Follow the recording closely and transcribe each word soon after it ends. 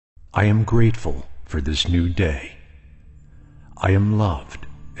I am grateful for this new day. I am loved,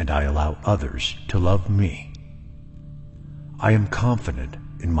 and I allow others to love me. I am confident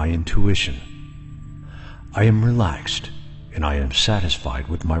in my intuition. I am relaxed, and I am satisfied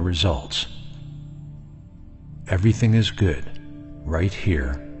with my results. Everything is good, right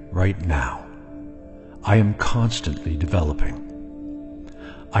here, right now. I am constantly developing.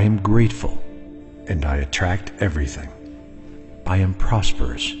 I am grateful, and I attract everything. I am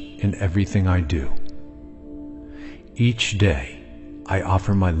prosperous in everything I do. Each day, I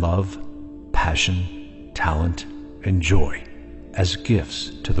offer my love, passion, talent, and joy as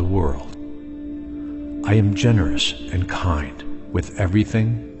gifts to the world. I am generous and kind with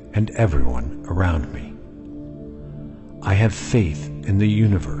everything and everyone around me. I have faith in the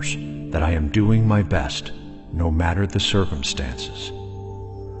universe that I am doing my best no matter the circumstances.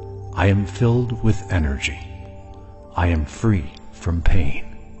 I am filled with energy. I am free from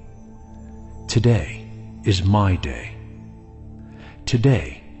pain. Today is my day.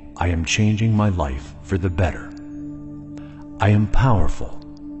 Today, I am changing my life for the better. I am powerful.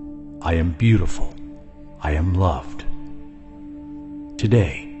 I am beautiful. I am loved.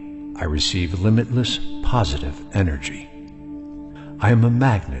 Today, I receive limitless positive energy. I am a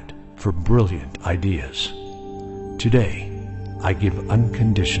magnet for brilliant ideas. Today, I give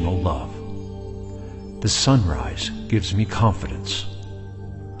unconditional love. The sunrise gives me confidence.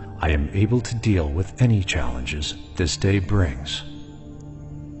 I am able to deal with any challenges this day brings.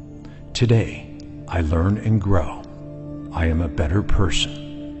 Today, I learn and grow. I am a better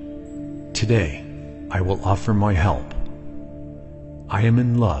person. Today, I will offer my help. I am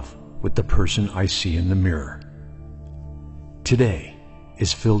in love with the person I see in the mirror. Today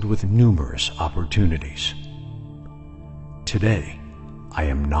is filled with numerous opportunities. Today, I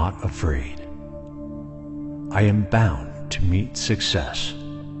am not afraid. I am bound to meet success.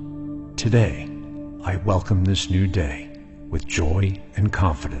 Today, I welcome this new day with joy and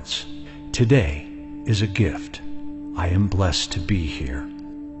confidence. Today is a gift. I am blessed to be here.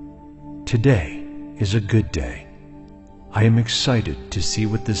 Today is a good day. I am excited to see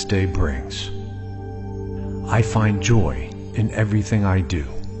what this day brings. I find joy in everything I do.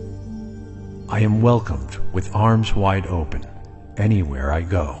 I am welcomed with arms wide open anywhere I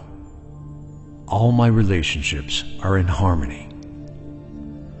go. All my relationships are in harmony.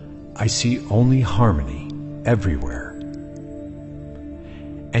 I see only harmony everywhere.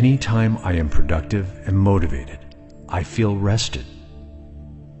 Anytime I am productive and motivated, I feel rested.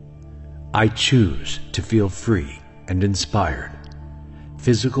 I choose to feel free and inspired.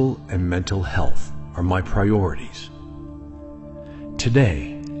 Physical and mental health are my priorities.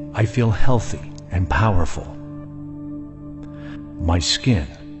 Today, I feel healthy and powerful. My skin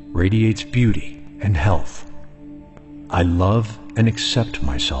radiates beauty and health. I love and accept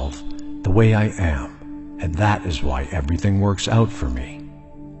myself the way I am, and that is why everything works out for me.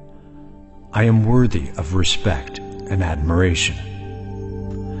 I am worthy of respect and admiration.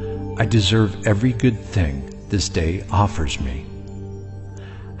 I deserve every good thing this day offers me.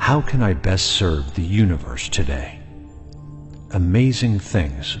 How can I best serve the universe today? Amazing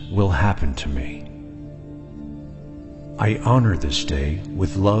things will happen to me. I honor this day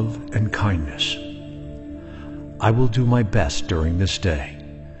with love and kindness. I will do my best during this day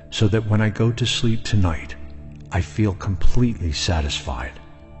so that when I go to sleep tonight, I feel completely satisfied.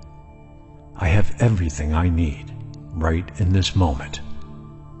 I have everything I need right in this moment.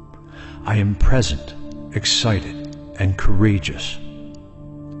 I am present, excited, and courageous.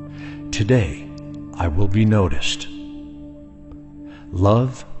 Today, I will be noticed.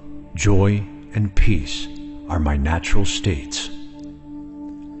 Love, joy, and peace are my natural states.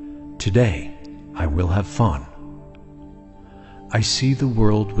 Today, I will have fun. I see the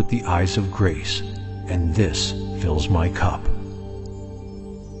world with the eyes of grace, and this fills my cup.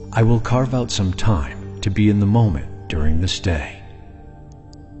 I will carve out some time to be in the moment during this day.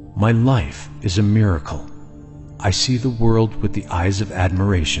 My life is a miracle. I see the world with the eyes of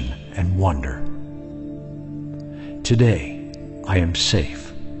admiration and wonder. Today, I am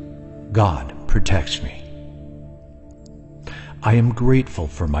safe. God protects me. I am grateful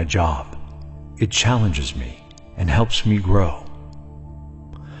for my job. It challenges me and helps me grow.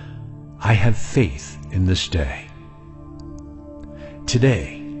 I have faith in this day.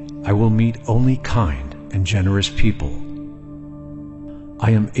 Today, I will meet only kind and generous people.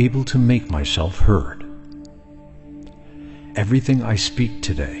 I am able to make myself heard. Everything I speak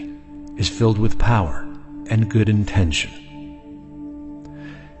today is filled with power and good intention.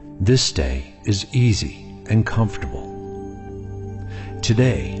 This day is easy and comfortable.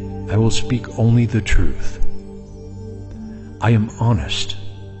 Today, I will speak only the truth. I am honest.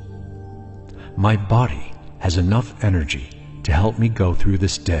 My body has enough energy to help me go through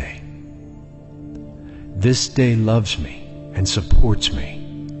this day. This day loves me and supports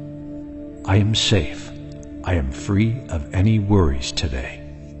me. I am safe. I am free of any worries today.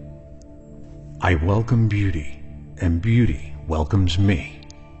 I welcome beauty, and beauty welcomes me.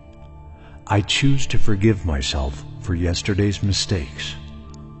 I choose to forgive myself for yesterday's mistakes.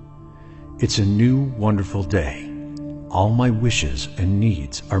 It's a new, wonderful day. All my wishes and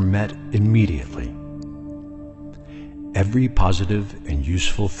needs are met immediately. Every positive and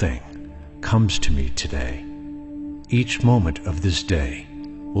useful thing comes to me today. Each moment of this day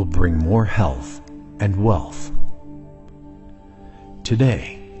will bring more health and wealth.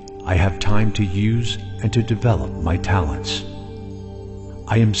 Today, I have time to use and to develop my talents.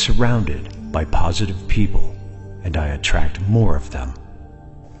 I am surrounded by positive people, and I attract more of them.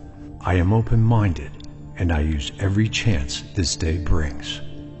 I am open-minded, and I use every chance this day brings.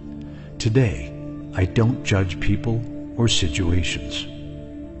 Today, I don't judge people or situations.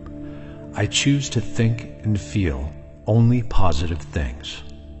 I choose to think and feel only positive things.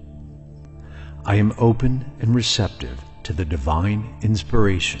 I am open and receptive to the divine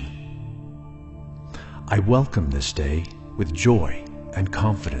inspiration. I welcome this day with joy and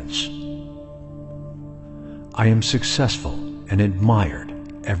confidence. I am successful and admired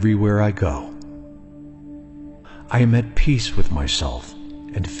everywhere I go. I am at peace with myself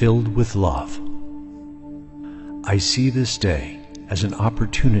and filled with love. I see this day as an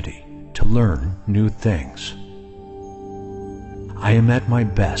opportunity to learn new things. I am at my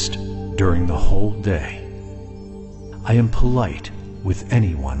best during the whole day. I am polite with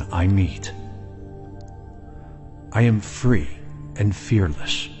anyone I meet. I am free and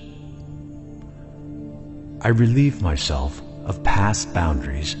fearless. I relieve myself of past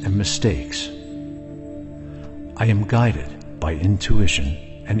boundaries and mistakes. I am guided by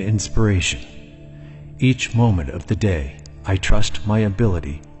intuition and inspiration. Each moment of the day, I trust my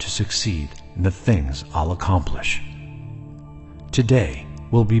ability to succeed in the things I'll accomplish. Today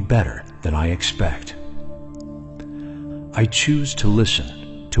will be better than I expect. I choose to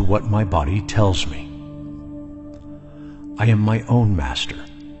listen to what my body tells me. I am my own master,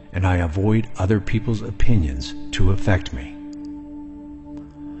 and I avoid other people's opinions to affect me.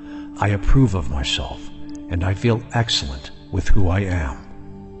 I approve of myself, and I feel excellent with who I am.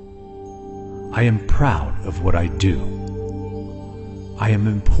 I am proud of what I do. I am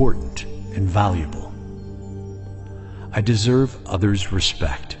important and valuable. I deserve others'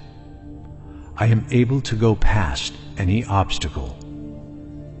 respect. I am able to go past any obstacle.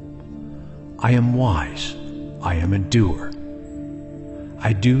 I am wise. I am a doer.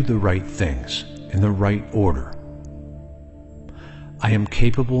 I do the right things in the right order. I am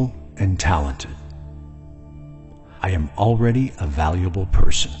capable and talented. I am already a valuable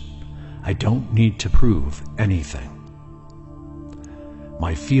person. I don't need to prove anything.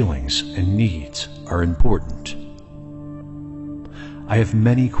 My feelings and needs are important. I have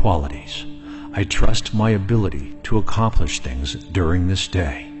many qualities. I trust my ability to accomplish things during this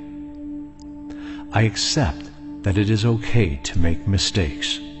day. I accept that it is okay to make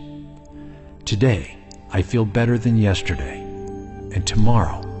mistakes. Today, I feel better than yesterday, and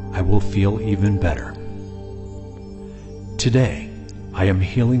tomorrow I will feel even better. Today, I am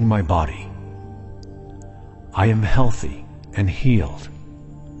healing my body. I am healthy and healed.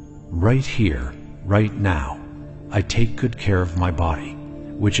 Right here, right now, I take good care of my body,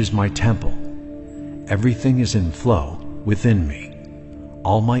 which is my temple. Everything is in flow within me.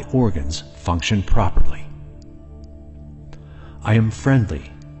 All my organs function properly. I am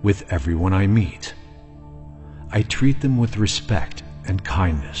friendly with everyone I meet. I treat them with respect and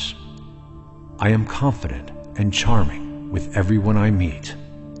kindness. I am confident and charming with everyone I meet.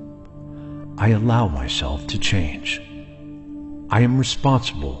 I allow myself to change. I am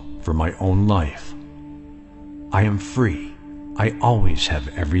responsible for my own life. I am free. I always have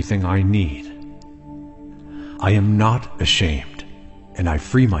everything I need. I am not ashamed, and I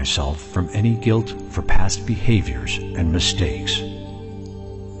free myself from any guilt for past behaviors and mistakes.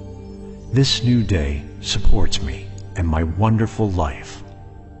 This new day supports me and my wonderful life.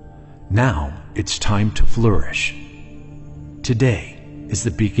 Now it's time to flourish. Today is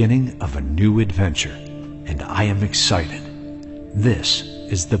the beginning of a new adventure, and I am excited. This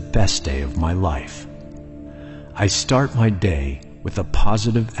is the best day of my life. I start my day with a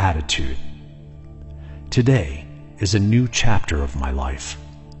positive attitude. Today is a new chapter of my life.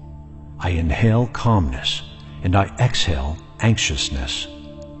 I inhale calmness and I exhale anxiousness.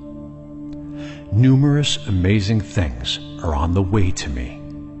 Numerous amazing things are on the way to me.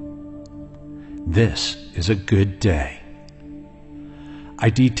 This is a good day. I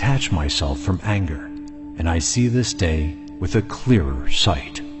detach myself from anger, and I see this day with a clearer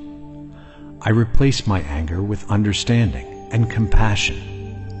sight. I replace my anger with understanding and compassion.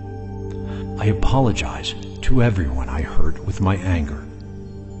 I apologize to everyone I hurt with my anger.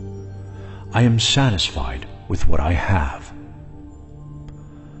 I am satisfied with what I have.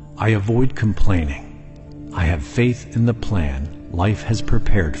 I avoid complaining. I have faith in the plan life has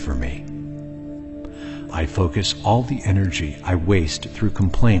prepared for me. I focus all the energy I waste through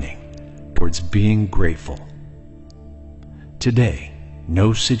complaining towards being grateful. Today,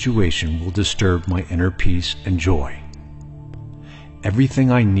 no situation will disturb my inner peace and joy.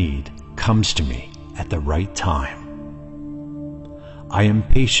 Everything I need comes to me at the right time. I am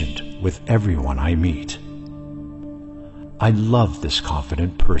patient with everyone I meet. I love this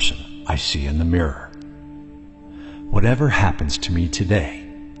confident person I see in the mirror. Whatever happens to me today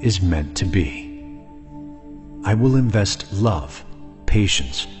is meant to be. I will invest love,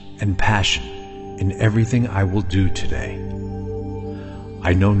 patience, and passion in everything I will do today.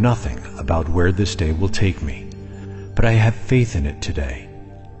 I know nothing about where this day will take me, but I have faith in it today.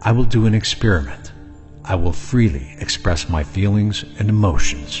 I will do an experiment. I will freely express my feelings and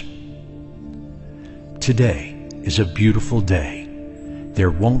emotions. Today is a beautiful day.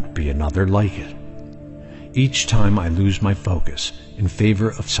 There won't be another like it. Each time I lose my focus in favor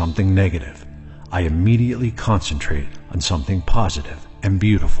of something negative, I immediately concentrate on something positive and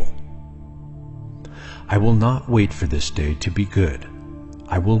beautiful. I will not wait for this day to be good.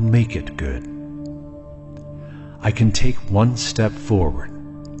 I will make it good. I can take one step forward.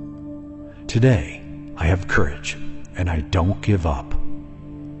 Today, I have courage, and I don't give up.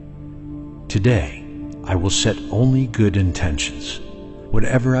 Today, I will set only good intentions.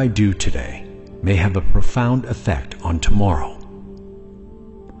 Whatever I do today may have a profound effect on tomorrow.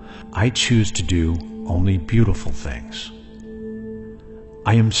 I choose to do only beautiful things.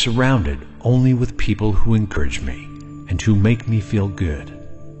 I am surrounded only with people who encourage me and who make me feel good.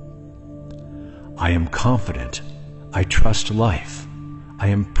 I am confident. I trust life. I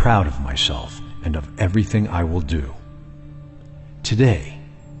am proud of myself and of everything I will do. Today,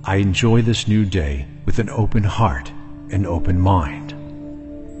 I enjoy this new day with an open heart and open mind.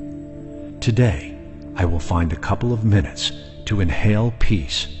 Today, I will find a couple of minutes to inhale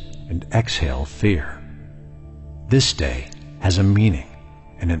peace and exhale fear. This day has a meaning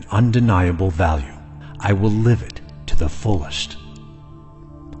and an undeniable value. I will live it to the fullest.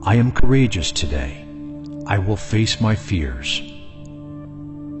 I am courageous today. I will face my fears.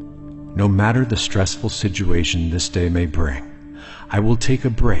 No matter the stressful situation this day may bring, I will take a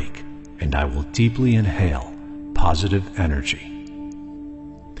break and I will deeply inhale positive energy.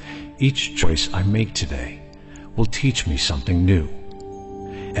 Each choice I make today will teach me something new.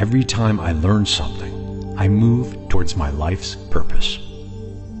 Every time I learn something, I move towards my life's purpose.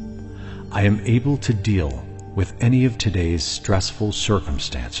 I am able to deal with any of today's stressful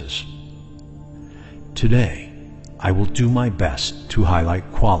circumstances. Today, I will do my best to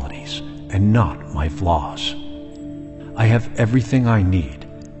highlight qualities and not my flaws. I have everything I need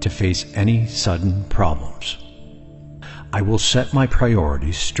to face any sudden problems. I will set my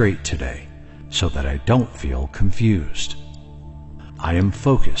priorities straight today so that I don't feel confused. I am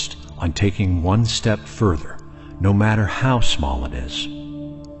focused on taking one step further, no matter how small it is.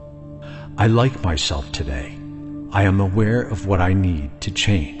 I like myself today. I am aware of what I need to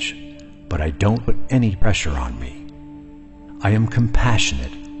change, but I don't put any pressure on me. I am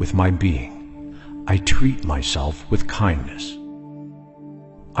compassionate with my being. I treat myself with kindness.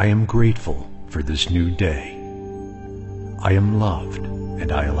 I am grateful for this new day. I am loved,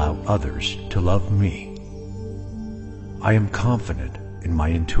 and I allow others to love me. I am confident in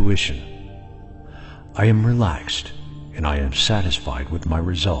my intuition. I am relaxed, and I am satisfied with my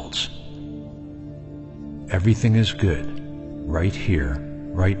results. Everything is good, right here,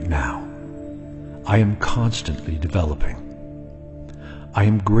 right now. I am constantly developing. I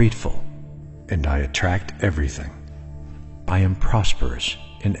am grateful, and I attract everything. I am prosperous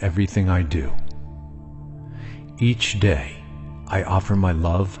in everything I do. Each day, I offer my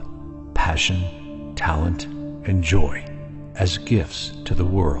love, passion, talent, and joy as gifts to the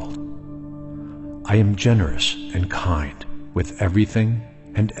world. I am generous and kind with everything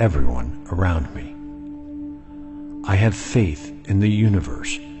and everyone around me. I have faith in the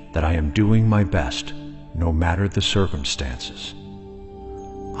universe that I am doing my best no matter the circumstances.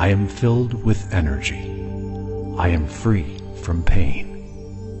 I am filled with energy. I am free from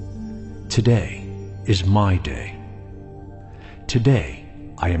pain. Today is my day. Today,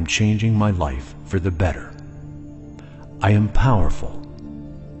 I am changing my life for the better. I am powerful.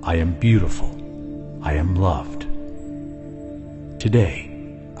 I am beautiful. I am loved. Today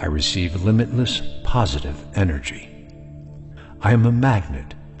I receive limitless positive energy. I am a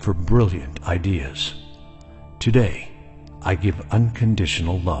magnet for brilliant ideas. Today, I give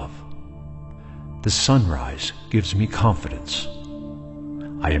unconditional love. The sunrise gives me confidence.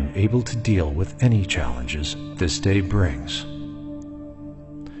 I am able to deal with any challenges this day brings.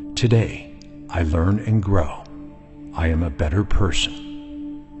 Today, I learn and grow. I am a better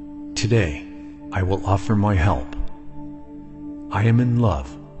person. Today, I will offer my help. I am in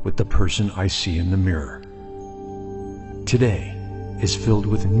love with the person I see in the mirror. Today is filled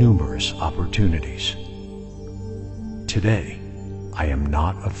with numerous opportunities. Today, I am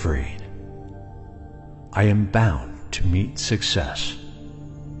not afraid. I am bound to meet success.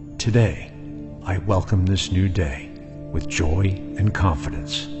 Today, I welcome this new day with joy and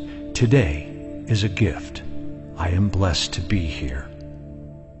confidence. Today is a gift. I am blessed to be here.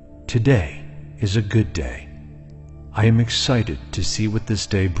 Today is a good day. I am excited to see what this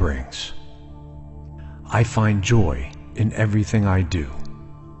day brings. I find joy in everything I do.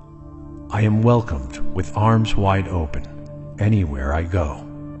 I am welcomed with arms wide open anywhere I go.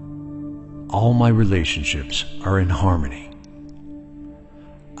 All my relationships are in harmony.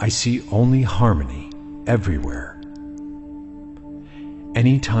 I see only harmony everywhere.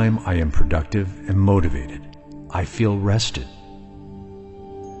 Anytime I am productive and motivated, I feel rested.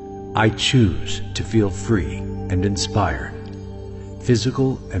 I choose to feel free and inspired.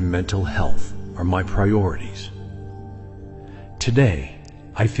 Physical and mental health are my priorities. Today,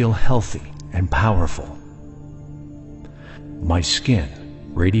 I feel healthy and powerful. My skin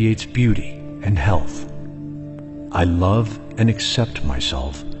radiates beauty and health. I love and accept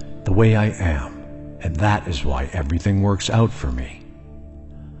myself the way I am, and that is why everything works out for me.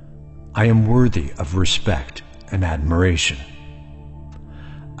 I am worthy of respect and admiration.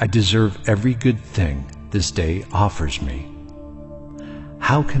 I deserve every good thing this day offers me.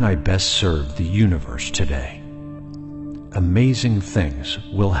 How can I best serve the universe today? Amazing things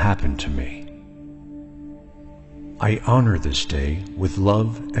will happen to me. I honor this day with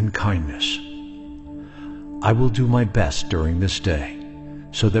love and kindness. I will do my best during this day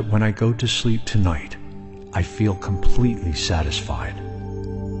so that when I go to sleep tonight, I feel completely satisfied.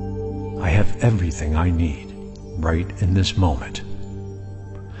 I have everything I need right in this moment.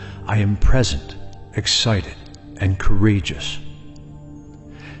 I am present, excited, and courageous.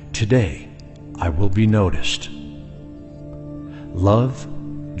 Today, I will be noticed. Love,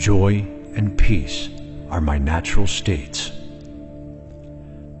 joy, and peace are my natural states.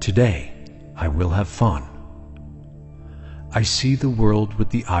 Today, I will have fun. I see the world with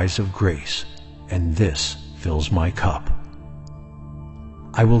the eyes of grace, and this fills my cup.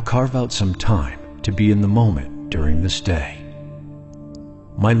 I will carve out some time to be in the moment during this day.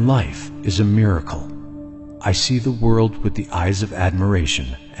 My life is a miracle. I see the world with the eyes of admiration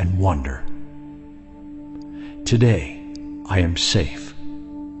and wonder. Today, I am safe.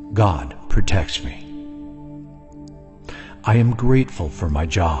 God protects me. I am grateful for my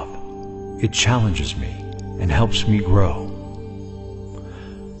job. It challenges me and helps me grow.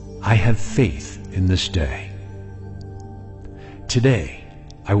 I have faith in this day. Today,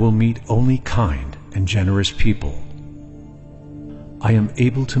 I will meet only kind and generous people. I am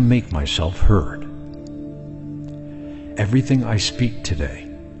able to make myself heard. Everything I speak today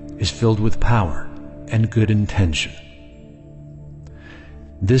is filled with power and good intention.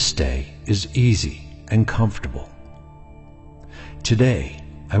 This day is easy and comfortable. Today,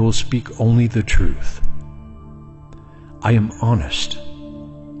 I will speak only the truth. I am honest.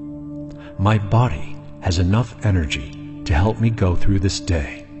 My body has enough energy to help me go through this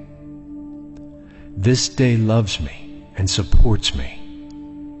day. This day loves me and supports me.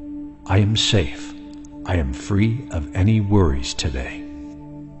 I am safe. I am free of any worries today.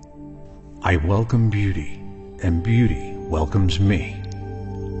 I welcome beauty, and beauty welcomes me.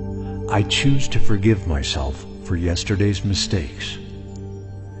 I choose to forgive myself for yesterday's mistakes.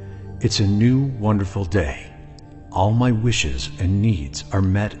 It's a new, wonderful day. All my wishes and needs are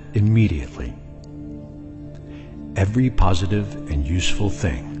met immediately. Every positive and useful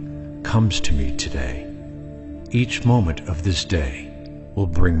thing comes to me today. Each moment of this day will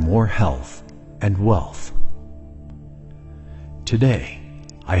bring more health and wealth. Today,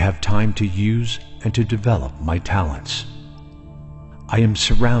 I have time to use and to develop my talents. I am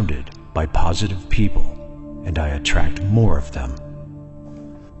surrounded by positive people, and I attract more of them.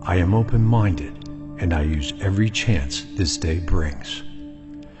 I am open-minded, and I use every chance this day brings.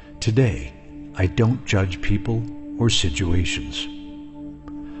 Today, I don't judge people or situations.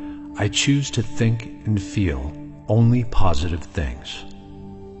 I choose to think and feel only positive things.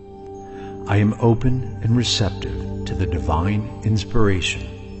 I am open and receptive to the divine inspiration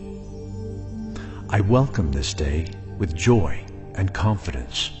I welcome this day with joy and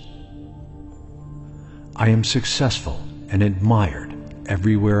confidence. I am successful and admired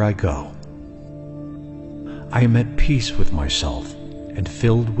everywhere I go. I am at peace with myself and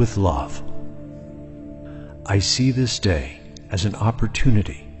filled with love. I see this day as an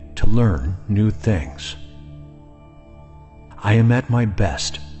opportunity to learn new things. I am at my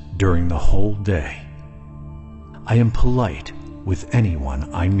best during the whole day. I am polite with anyone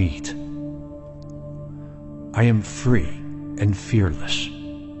I meet. I am free and fearless.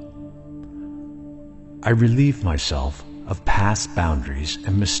 I relieve myself of past boundaries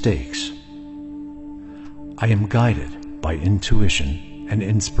and mistakes. I am guided by intuition and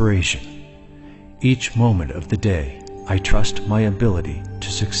inspiration. Each moment of the day, I trust my ability to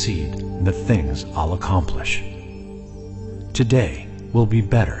succeed in the things I'll accomplish. Today will be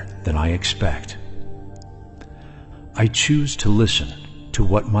better than I expect. I choose to listen to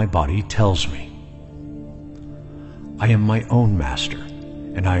what my body tells me. I am my own master,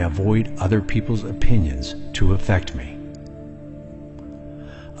 and I avoid other people's opinions to affect me.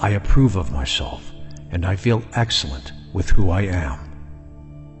 I approve of myself, and I feel excellent with who I am.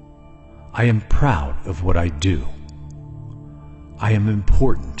 I am proud of what I do. I am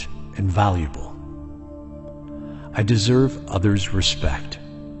important and valuable. I deserve others' respect.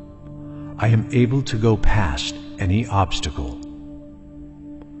 I am able to go past any obstacle.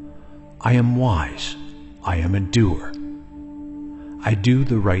 I am wise. I am a doer. I do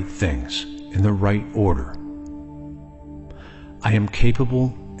the right things in the right order. I am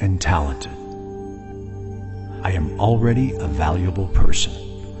capable and talented. I am already a valuable person.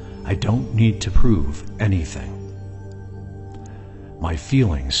 I don't need to prove anything. My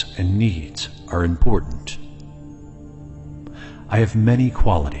feelings and needs are important. I have many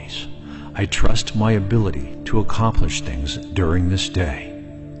qualities. I trust my ability to accomplish things during this day.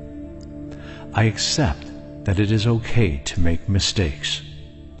 I accept that it is okay to make mistakes.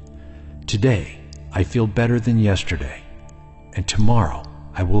 Today, I feel better than yesterday, and tomorrow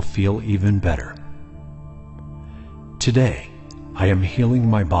I will feel even better. Today, I am healing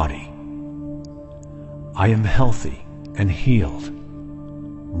my body. I am healthy and healed.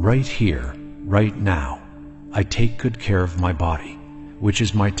 Right here, right now, I take good care of my body, which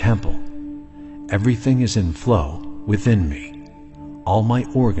is my temple. Everything is in flow within me. All my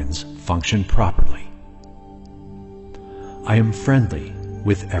organs function properly. I am friendly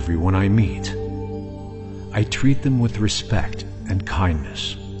with everyone I meet. I treat them with respect and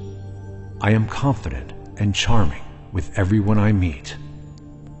kindness. I am confident and charming with everyone I meet.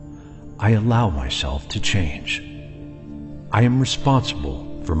 I allow myself to change. I am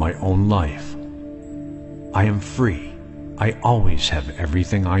responsible for my own life. I am free. I always have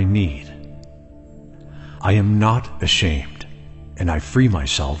everything I need. I am not ashamed, and I free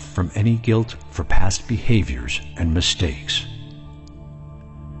myself from any guilt for past behaviors and mistakes.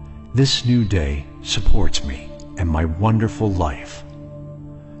 This new day supports me and my wonderful life.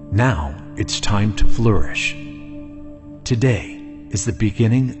 Now it's time to flourish. Today is the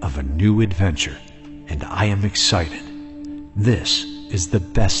beginning of a new adventure, and I am excited. This is the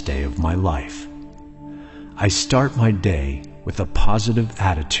best day of my life. I start my day with a positive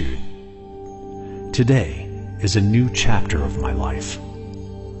attitude. Today is a new chapter of my life.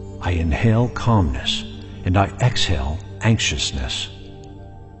 I inhale calmness and I exhale anxiousness.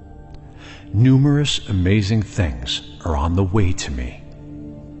 Numerous amazing things are on the way to me.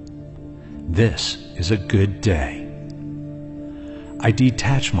 This is a good day. I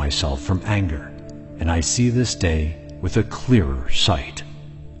detach myself from anger, and I see this day with a clearer sight.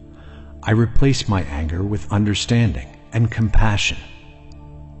 I replace my anger with understanding and compassion.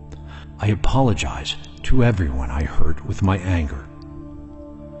 I apologize to everyone I hurt with my anger.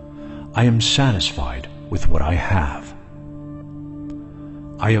 I am satisfied with what I have.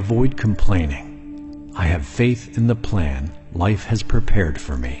 I avoid complaining. I have faith in the plan life has prepared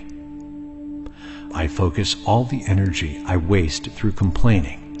for me. I focus all the energy I waste through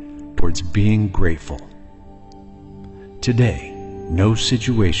complaining towards being grateful. Today, no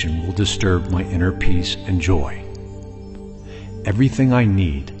situation will disturb my inner peace and joy. Everything I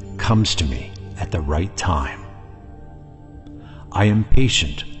need comes to me at the right time. I am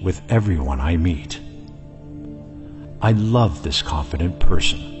patient with everyone I meet. I love this confident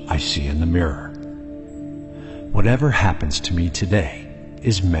person I see in the mirror. Whatever happens to me today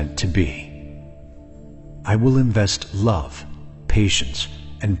is meant to be. I will invest love, patience,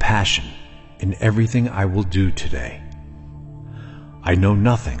 and passion in everything I will do today. I know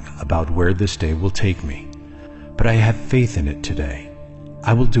nothing about where this day will take me, but I have faith in it today.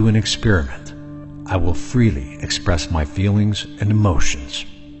 I will do an experiment. I will freely express my feelings and emotions.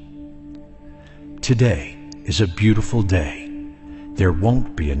 Today is a beautiful day. There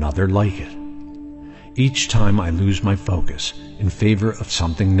won't be another like it. Each time I lose my focus in favor of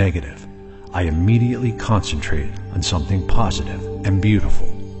something negative, I immediately concentrate on something positive and beautiful.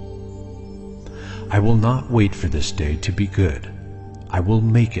 I will not wait for this day to be good. I will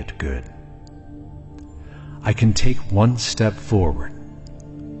make it good. I can take one step forward.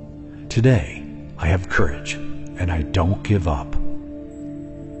 Today, I have courage, and I don't give up.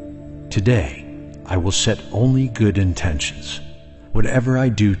 Today, I will set only good intentions. Whatever I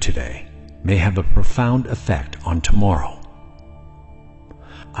do today may have a profound effect on tomorrow.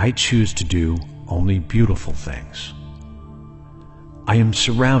 I choose to do only beautiful things. I am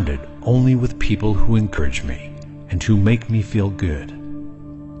surrounded only with people who encourage me and who make me feel good.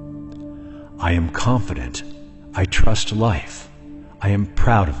 I am confident. I trust life. I am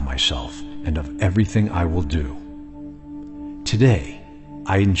proud of myself and of everything I will do. Today,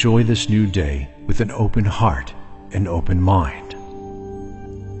 I enjoy this new day with an open heart and open mind.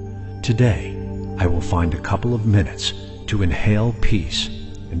 Today, I will find a couple of minutes to inhale peace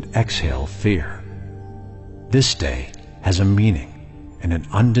and exhale fear. This day has a meaning and an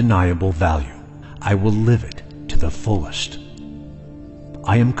undeniable value. I will live it to the fullest.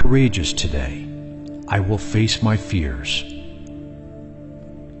 I am courageous today. I will face my fears.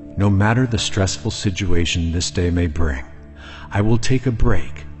 No matter the stressful situation this day may bring, I will take a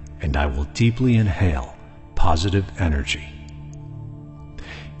break and I will deeply inhale positive energy.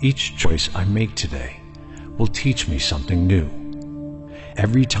 Each choice I make today will teach me something new.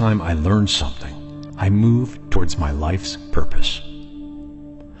 Every time I learn something, I move towards my life's purpose.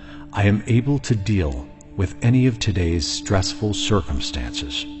 I am able to deal with any of today's stressful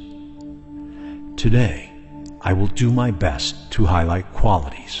circumstances. Today, I will do my best to highlight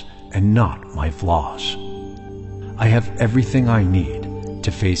qualities and not my flaws. I have everything I need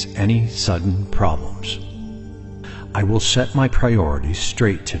to face any sudden problems. I will set my priorities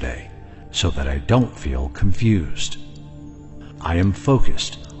straight today so that I don't feel confused. I am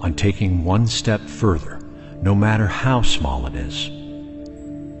focused on taking one step further, no matter how small it is.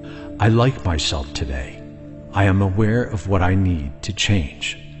 I like myself today. I am aware of what I need to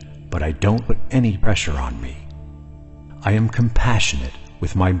change, but I don't put any pressure on me. I am compassionate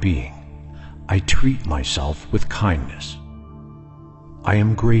with my being. I treat myself with kindness. I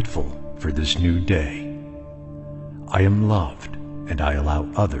am grateful for this new day. I am loved, and I allow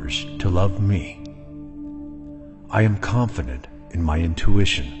others to love me. I am confident in my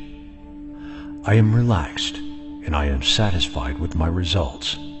intuition. I am relaxed, and I am satisfied with my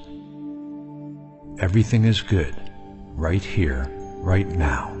results. Everything is good, right here, right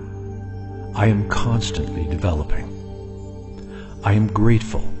now. I am constantly developing. I am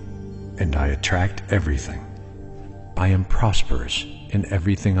grateful, and I attract everything. I am prosperous in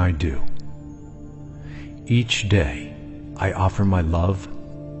everything I do. Each day, I offer my love,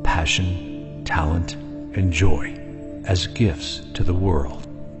 passion, talent, and joy as gifts to the world.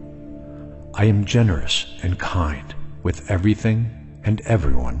 I am generous and kind with everything and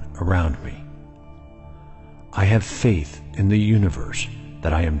everyone around me. I have faith in the universe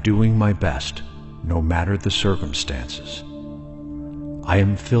that I am doing my best no matter the circumstances. I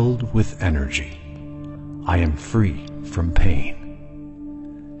am filled with energy. I am free from pain.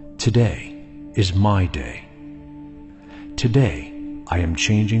 Today is my day. Today, I am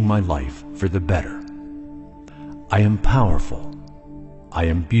changing my life for the better. I am powerful. I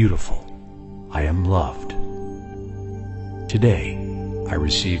am beautiful. I am loved. Today, I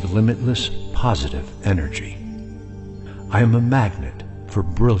receive limitless positive energy. I am a magnet for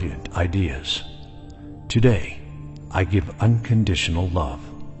brilliant ideas. Today, I give unconditional love.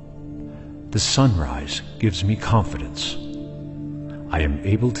 The sunrise gives me confidence. I am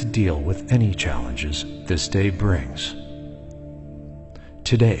able to deal with any challenges this day brings.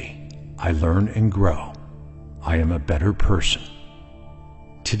 Today, I learn and grow. I am a better person.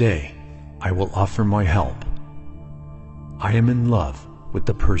 Today, I will offer my help. I am in love with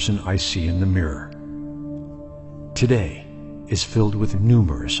the person I see in the mirror. Today is filled with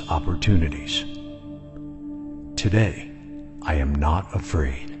numerous opportunities. Today, I am not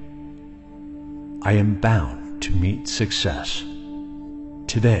afraid. I am bound to meet success.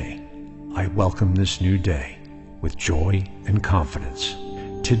 Today, I welcome this new day with joy and confidence.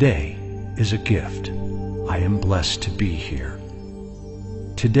 Today is a gift. I am blessed to be here.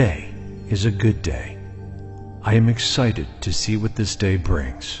 Today is a good day. I am excited to see what this day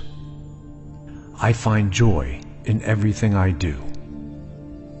brings. I find joy in everything I do.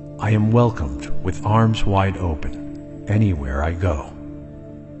 I am welcomed with arms wide open anywhere I go.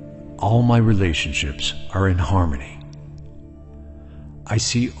 All my relationships are in harmony. I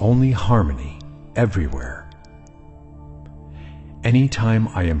see only harmony everywhere. Anytime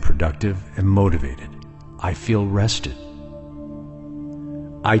I am productive and motivated, I feel rested.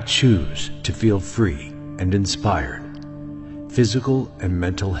 I choose to feel free and inspired. Physical and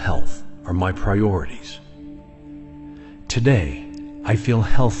mental health are my priorities. Today, I feel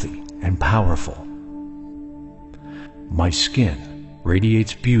healthy and powerful. My skin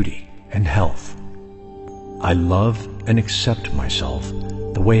radiates beauty and health. I love and accept myself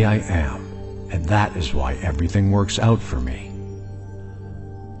the way I am, and that is why everything works out for me.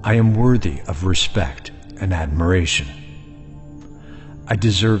 I am worthy of respect and admiration. I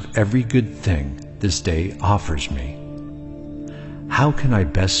deserve every good thing this day offers me. How can I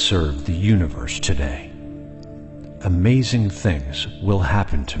best serve the universe today? Amazing things will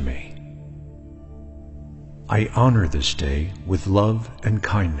happen to me. I honor this day with love and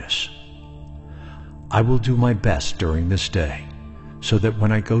kindness. I will do my best during this day so that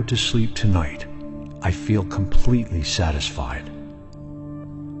when I go to sleep tonight, I feel completely satisfied.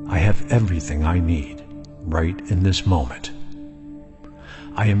 I have everything I need right in this moment.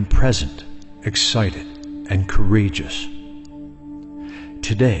 I am present, excited, and courageous.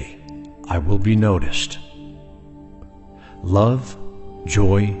 Today, I will be noticed. Love,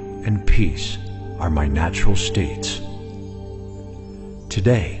 joy, and peace are my natural states.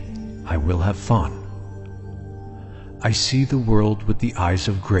 Today, I will have fun. I see the world with the eyes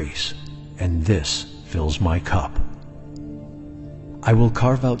of grace, and this fills my cup. I will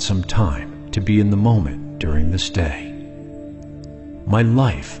carve out some time to be in the moment during this day. My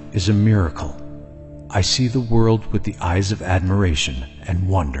life is a miracle. I see the world with the eyes of admiration and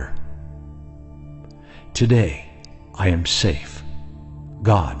wonder. Today, I am safe.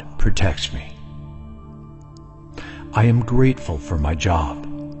 God protects me. I am grateful for my job.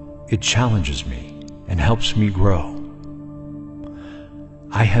 It challenges me and helps me grow.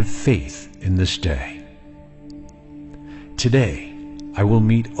 I have faith in this day. Today, I will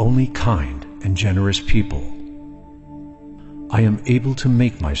meet only kind and generous people. I am able to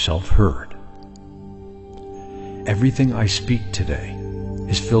make myself heard. Everything I speak today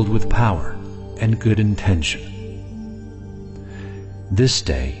is filled with power and good intention. This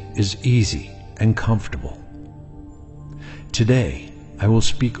day is easy and comfortable. Today, I will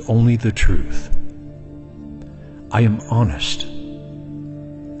speak only the truth. I am honest.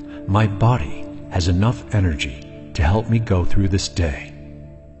 My body has enough energy to help me go through this day.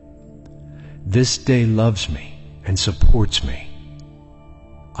 This day loves me and supports me.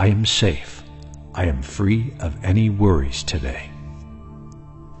 I am safe. I am free of any worries today.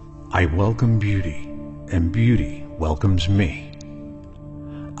 I welcome beauty, and beauty welcomes me.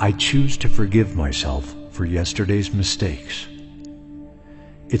 I choose to forgive myself for yesterday's mistakes.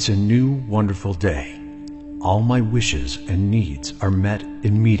 It's a new, wonderful day. All my wishes and needs are met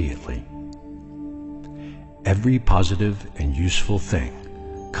immediately. Every positive and useful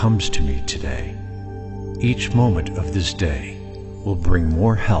thing comes to me today. Each moment of this day will bring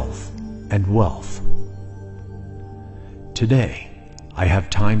more health and wealth. Today, I have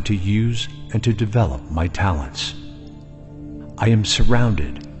time to use and to develop my talents. I am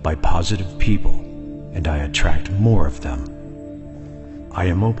surrounded by positive people, and I attract more of them. I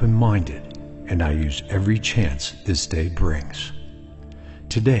am open-minded, and I use every chance this day brings.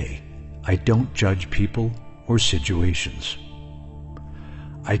 Today, I don't judge people or situations.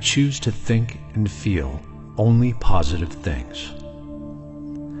 I choose to think and feel only positive things.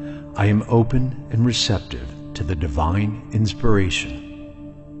 I am open and receptive to the divine inspiration.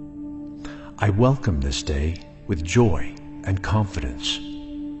 I welcome this day with joy and confidence.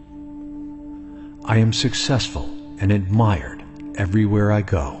 I am successful and admired everywhere I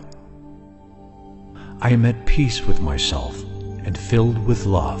go. I am at peace with myself and filled with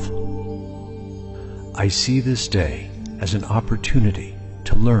love. I see this day as an opportunity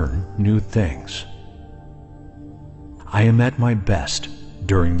to learn new things. I am at my best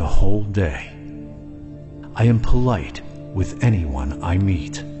during the whole day. I am polite with anyone I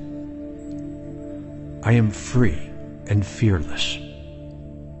meet. I am free and fearless.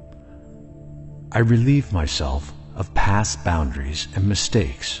 I relieve myself of past boundaries and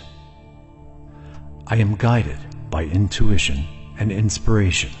mistakes. I am guided by intuition and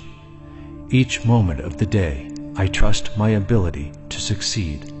inspiration. Each moment of the day, I trust my ability to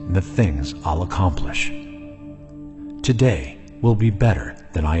succeed in the things I'll accomplish. Today will be better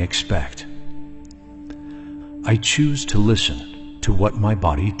than I expect. I choose to listen to what my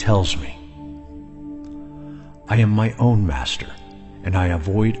body tells me. I am my own master, and I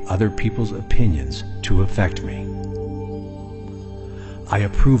avoid other people's opinions to affect me. I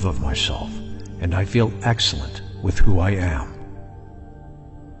approve of myself, and I feel excellent with who I am.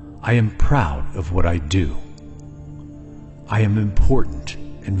 I am proud of what I do. I am important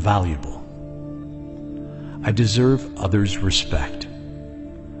and valuable. I deserve others' respect.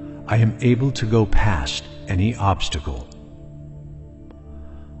 I am able to go past any obstacle.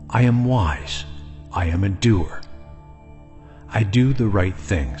 I am wise. I am a doer. I do the right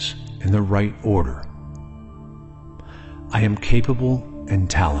things in the right order. I am capable and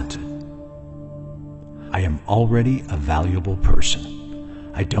talented. I am already a valuable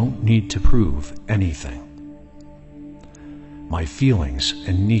person. I don't need to prove anything. My feelings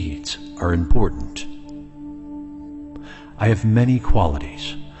and needs are important. I have many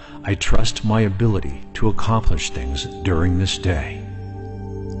qualities. I trust my ability to accomplish things during this day.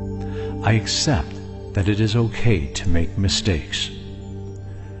 I accept that it is okay to make mistakes.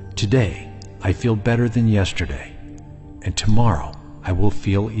 Today, I feel better than yesterday, and tomorrow I will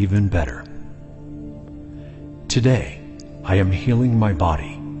feel even better. Today, I am healing my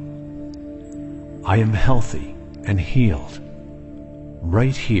body. I am healthy and healed.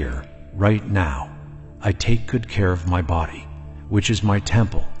 Right here, right now, I take good care of my body, which is my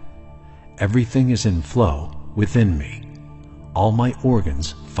temple. Everything is in flow within me. All my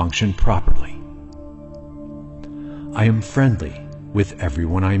organs function properly. I am friendly with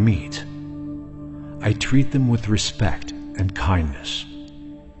everyone I meet. I treat them with respect and kindness.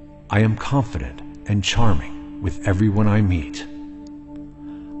 I am confident and charming with everyone I meet.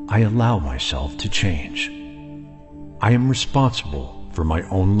 I allow myself to change. I am responsible for my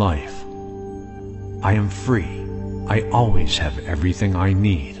own life. I am free. I always have everything I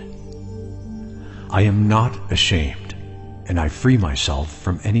need. I am not ashamed, and I free myself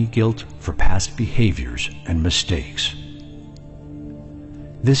from any guilt for past behaviors and mistakes.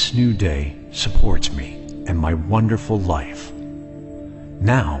 This new day supports me and my wonderful life.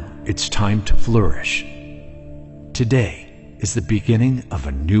 Now it's time to flourish. Today is the beginning of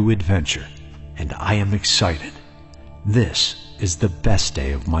a new adventure, and I am excited. This is the best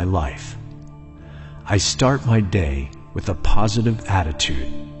day of my life. I start my day with a positive attitude.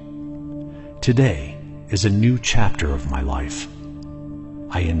 Today is a new chapter of my life.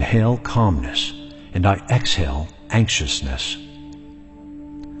 I inhale calmness and I exhale anxiousness.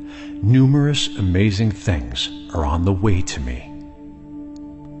 Numerous amazing things are on the way to me.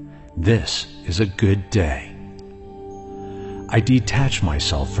 This is a good day. I detach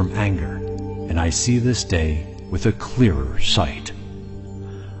myself from anger, and I see this day with a clearer sight.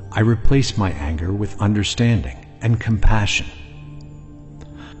 I replace my anger with understanding and compassion.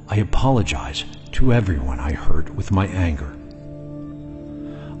 I apologize to everyone I hurt with my anger.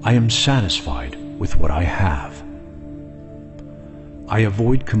 I am satisfied with what I have. I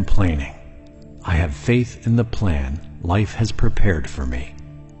avoid complaining. I have faith in the plan life has prepared for me.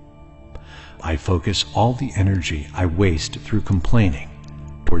 I focus all the energy I waste through complaining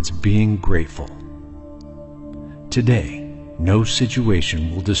towards being grateful. Today, no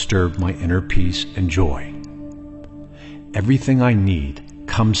situation will disturb my inner peace and joy. Everything I need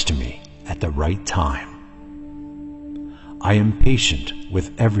comes to me at the right time. I am patient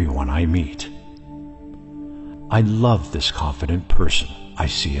with everyone I meet. I love this confident person I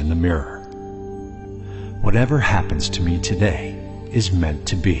see in the mirror. Whatever happens to me today is meant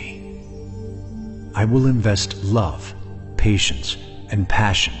to be. I will invest love, patience, and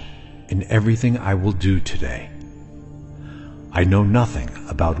passion in everything I will do today. I know nothing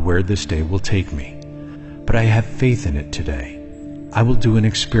about where this day will take me, but I have faith in it today. I will do an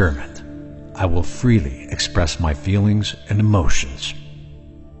experiment. I will freely express my feelings and emotions.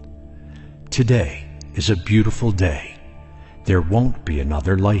 Today is a beautiful day. There won't be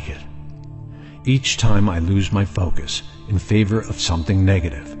another like it. Each time I lose my focus in favor of something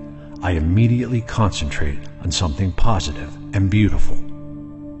negative, I immediately concentrate on something positive and beautiful.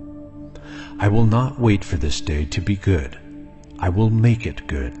 I will not wait for this day to be good. I will make it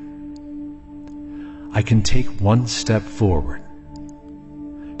good. I can take one step forward.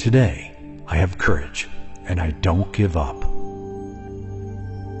 Today, I have courage, and I don't give up.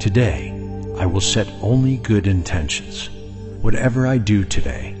 Today, I will set only good intentions. Whatever I do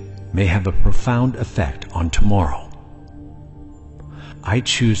today may have a profound effect on tomorrow. I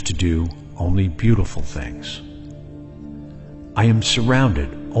choose to do only beautiful things. I am surrounded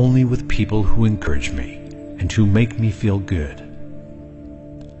only with people who encourage me and who make me feel good.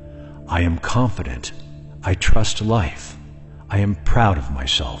 I am confident. I trust life. I am proud of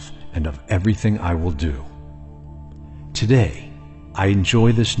myself and of everything I will do. Today, I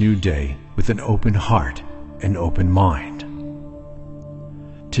enjoy this new day with an open heart and open mind.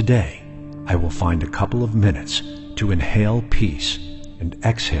 Today, I will find a couple of minutes to inhale peace and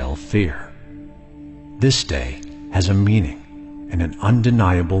exhale fear. This day has a meaning, and an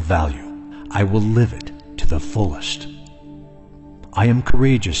undeniable value. I will live it to the fullest. I am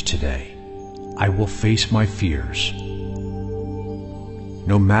courageous today. I will face my fears.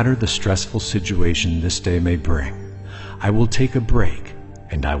 No matter the stressful situation this day may bring, I will take a break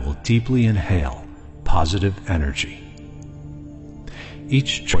and I will deeply inhale positive energy.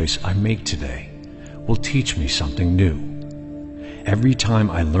 Each choice I make today will teach me something new. Every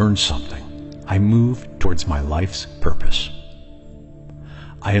time I learn something, I move towards my life's purpose.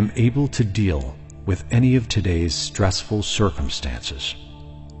 I am able to deal with any of today's stressful circumstances.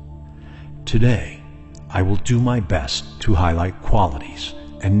 Today, I will do my best to highlight qualities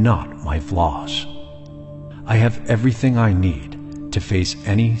and not my flaws. I have everything I need to face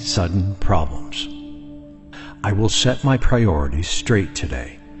any sudden problems. I will set my priorities straight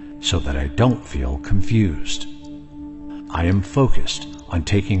today so that I don't feel confused. I am focused on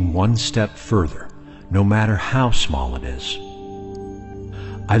taking one step further, no matter how small it is.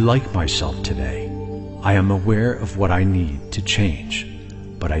 I like myself today. I am aware of what I need to change,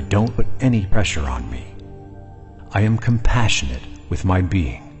 but I don't put any pressure on me. I am compassionate with my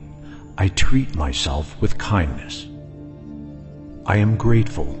being. I treat myself with kindness. I am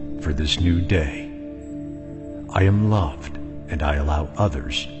grateful for this new day. I am loved, and I allow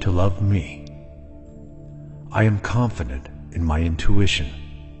others to love me. I am confident in my intuition.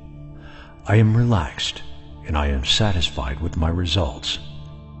 I am relaxed, and I am satisfied with my results.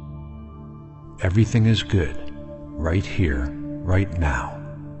 Everything is good, right here, right now.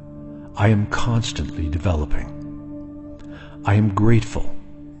 I am constantly developing. I am grateful,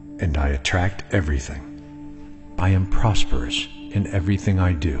 and I attract everything. I am prosperous in everything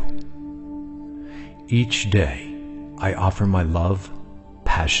I do. Each day, I offer my love,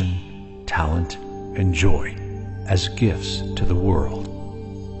 passion, talent, and joy as gifts to the world.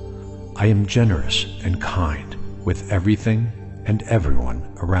 I am generous and kind with everything and everyone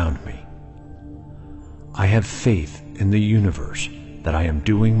around me. I have faith in the universe that I am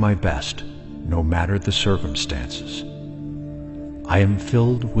doing my best, no matter the circumstances. I am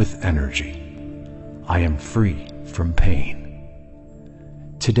filled with energy. I am free from pain.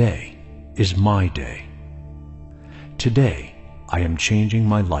 Today is my day. Today, I am changing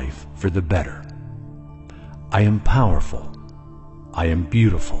my life for the better. I am powerful. I am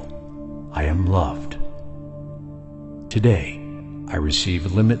beautiful. I am loved. Today, I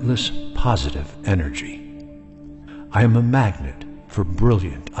receive limitless positive energy. I am a magnet for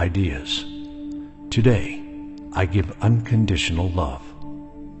brilliant ideas. Today, I give unconditional love.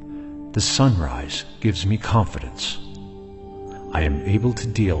 The sunrise gives me confidence. I am able to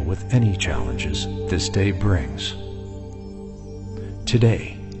deal with any challenges this day brings.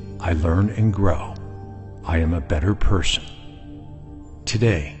 Today, I learn and grow. I am a better person.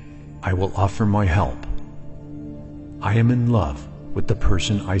 Today, I will offer my help. I am in love with the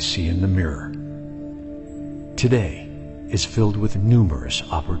person I see in the mirror. Today is filled with numerous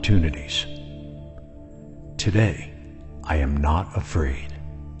opportunities. Today, I am not afraid.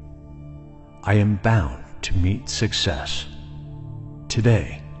 I am bound to meet success.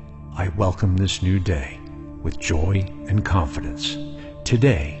 Today, I welcome this new day with joy and confidence.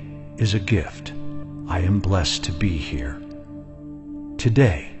 Today is a gift. I am blessed to be here.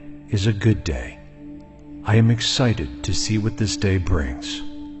 Today is a good day. I am excited to see what this day brings.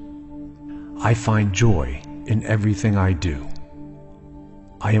 I find joy in everything I do.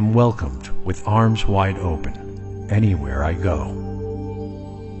 I am welcomed with arms wide open anywhere I go.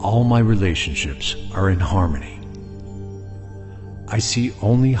 All my relationships are in harmony. I see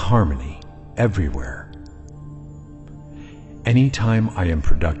only harmony everywhere. Anytime I am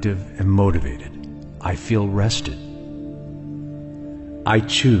productive and motivated, I feel rested. I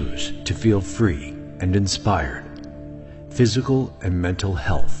choose to feel free and inspired. Physical and mental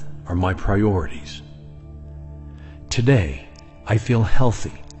health are my priorities. Today, I feel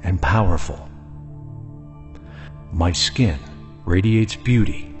healthy and powerful. My skin radiates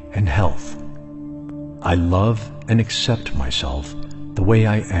beauty and health. I love and accept myself the way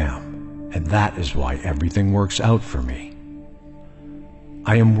I am, and that is why everything works out for me.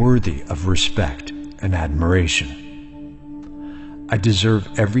 I am worthy of respect and admiration. I deserve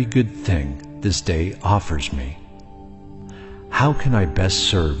every good thing this day offers me. How can I best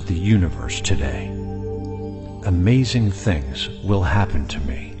serve the universe today? Amazing things will happen to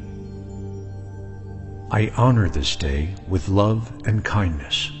me. I honor this day with love and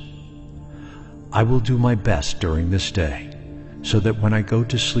kindness. I will do my best during this day so that when I go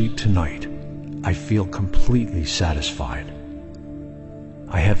to sleep tonight, I feel completely satisfied.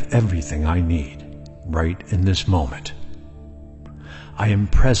 I have everything I need right in this moment. I am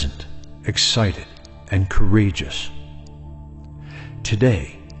present, excited, and courageous.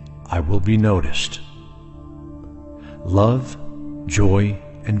 Today, I will be noticed. Love, joy,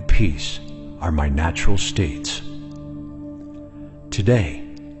 and peace are my natural states. Today,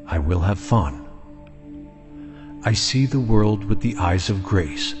 I will have fun. I see the world with the eyes of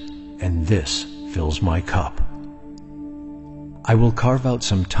grace, and this fills my cup. I will carve out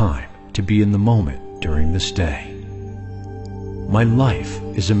some time to be in the moment during this day. My life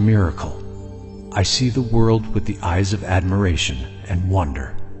is a miracle. I see the world with the eyes of admiration and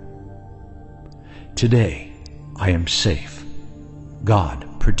wonder. Today, I am safe. God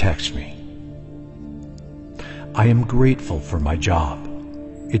protects me. I am grateful for my job.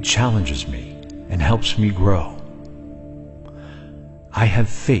 It challenges me and helps me grow. I have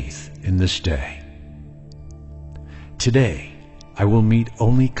faith in this day. Today, I will meet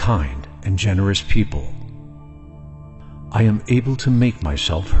only kind and generous people. I am able to make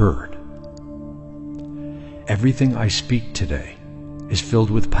myself heard. Everything I speak today is filled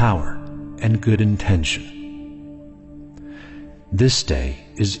with power and good intention. This day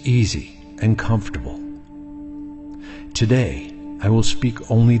is easy and comfortable. Today, I will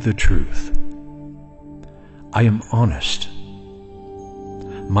speak only the truth. I am honest.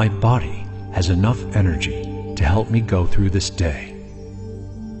 My body has enough energy to help me go through this day.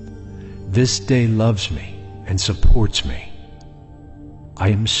 This day loves me and supports me. I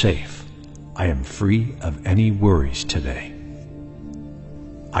am safe. I am free of any worries today.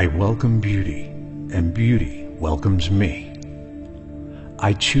 I welcome beauty, and beauty welcomes me.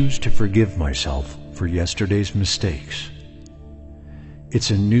 I choose to forgive myself for yesterday's mistakes. It's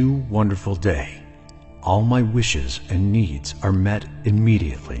a new, wonderful day. All my wishes and needs are met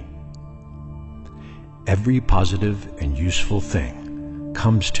immediately. Every positive and useful thing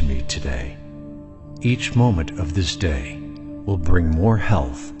comes to me today. Each moment of this day will bring more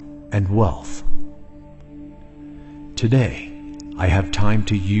health and wealth. Today, I have time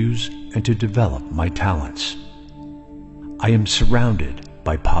to use and to develop my talents. I am surrounded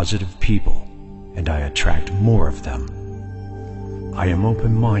by positive people, and I attract more of them. I am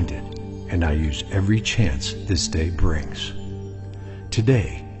open-minded, and I use every chance this day brings.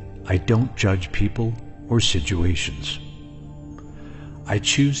 Today, I don't judge people or situations. I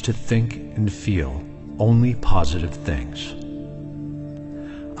choose to think and feel only positive things.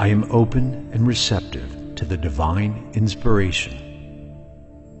 I am open and receptive to the divine inspiration.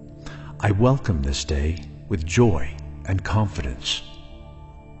 I welcome this day with joy and confidence.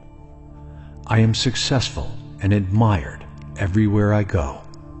 I am successful and admired everywhere I go.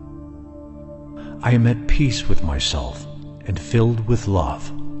 I am at peace with myself and filled with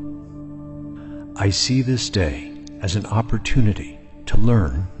love. I see this day as an opportunity to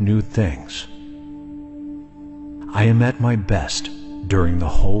learn new things. I am at my best during the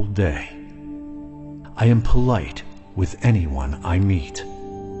whole day. I am polite with anyone I meet.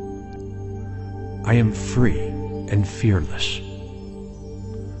 I am free and fearless.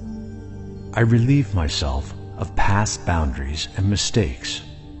 I relieve myself of past boundaries and mistakes.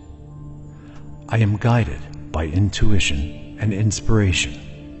 I am guided by intuition and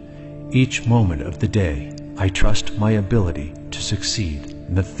inspiration. Each moment of the day, I trust my ability to succeed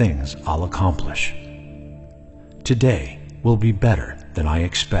in the things I'll accomplish. Today will be better than I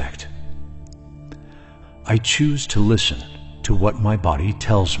expect. I choose to listen to what my body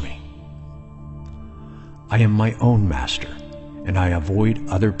tells me. I am my own master, and I avoid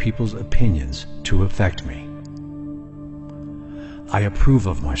other people's opinions to affect me. I approve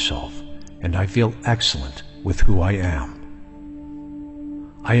of myself, and I feel excellent with who I am.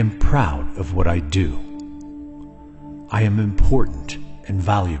 I am proud of what I do. I am important and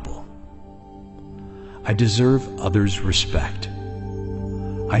valuable. I deserve others' respect.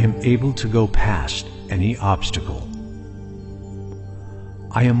 I am able to go past any obstacle.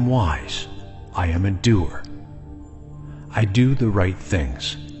 I am wise. I am a doer. I do the right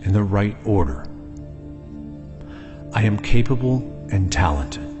things in the right order. I am capable and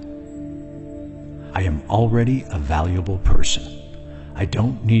talented. I am already a valuable person. I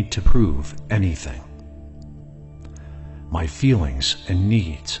don't need to prove anything. My feelings and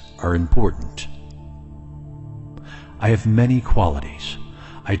needs are important. I have many qualities.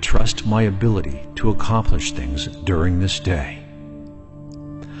 I trust my ability to accomplish things during this day.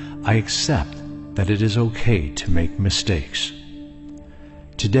 I accept that it is okay to make mistakes.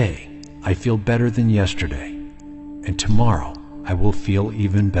 Today, I feel better than yesterday, and tomorrow I will feel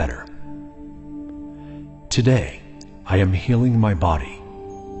even better. Today, I am healing my body.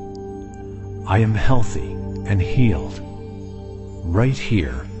 I am healthy and healed. Right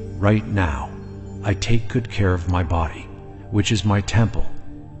here, right now, I take good care of my body, which is my temple.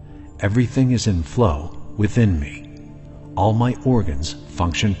 Everything is in flow within me. all my organs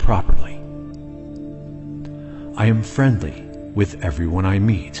function properly. I am friendly with everyone I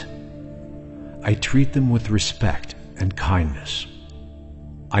meet. I treat them with respect and kindness.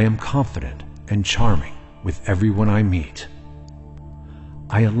 I am confident and charming with everyone I meet.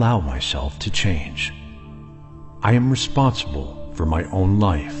 I allow myself to change. I am responsible for my own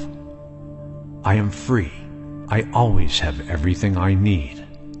life. I am free. I always have everything I need.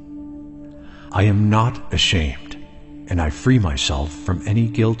 I am not ashamed, and I free myself from any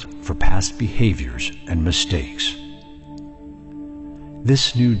guilt for past behaviors and mistakes.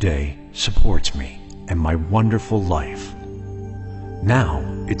 This new day supports me and my wonderful life. Now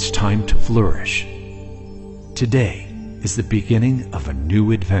it's time to flourish. Today is the beginning of a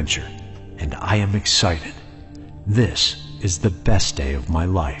new adventure, and I am excited. This is the best day of my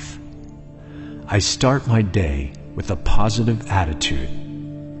life. I start my day with a positive attitude.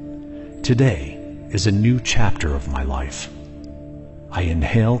 Today is a new chapter of my life. I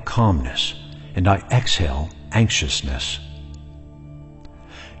inhale calmness and I exhale anxiousness.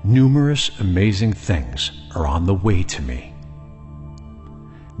 Numerous amazing things are on the way to me.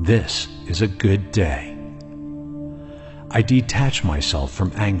 This is a good day. I detach myself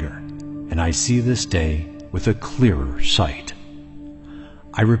from anger, and I see this day with a clearer sight.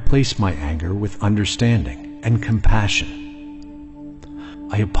 I replace my anger with understanding and compassion.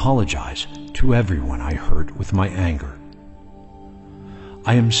 I apologize to everyone I hurt with my anger.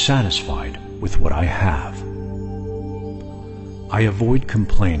 I am satisfied with what I have. I avoid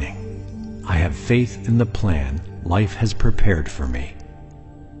complaining. I have faith in the plan life has prepared for me.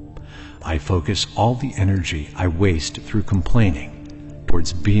 I focus all the energy I waste through complaining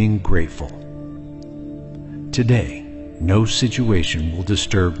towards being grateful. Today, no situation will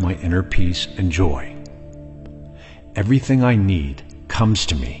disturb my inner peace and joy. Everything I need comes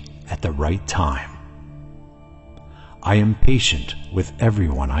to me at the right time. I am patient with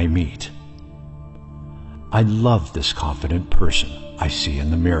everyone I meet. I love this confident person I see in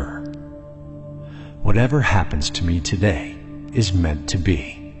the mirror. Whatever happens to me today is meant to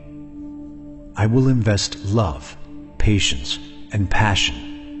be. I will invest love, patience, and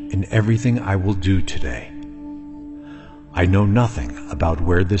passion in everything I will do today. I know nothing about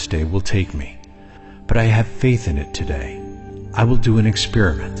where this day will take me, but I have faith in it today. I will do an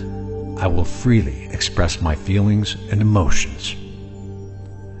experiment. I will freely express my feelings and emotions.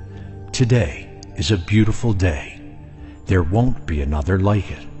 Today is a beautiful day. There won't be another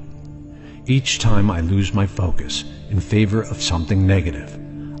like it. Each time I lose my focus in favor of something negative,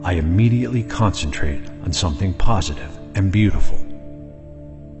 I immediately concentrate on something positive and beautiful.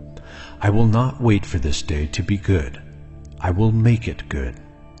 I will not wait for this day to be good. I will make it good.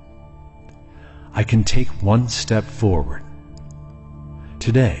 I can take one step forward.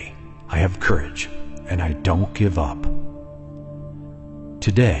 Today, I have courage and I don't give up.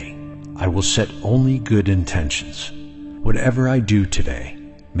 Today, I will set only good intentions. Whatever I do today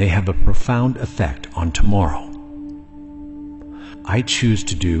may have a profound effect on tomorrow. I choose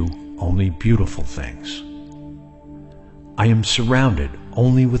to do only beautiful things. I am surrounded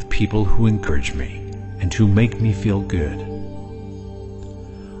only with people who encourage me and who make me feel good.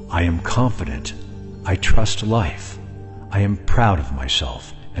 I am confident. I trust life. I am proud of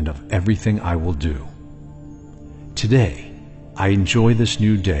myself and of everything I will do. Today, I enjoy this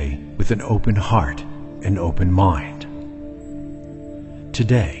new day with an open heart and open mind.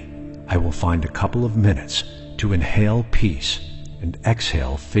 Today, I will find a couple of minutes to inhale peace and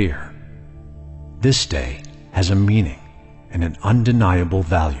exhale fear. This day has a meaning and an undeniable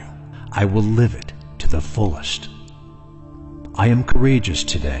value. I will live it to the fullest. I am courageous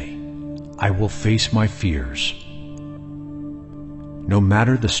today. I will face my fears. No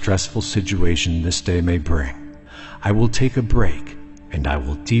matter the stressful situation this day may bring, I will take a break and I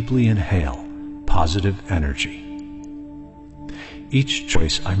will deeply inhale positive energy. Each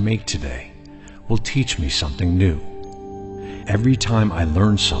choice I make today will teach me something new. Every time I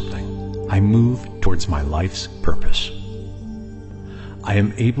learn something, I move towards my life's purpose. I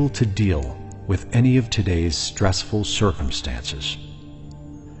am able to deal with any of today's stressful circumstances.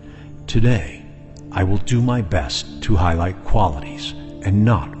 Today, I will do my best to highlight qualities and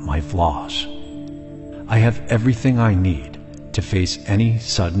not my flaws. I have everything I need to face any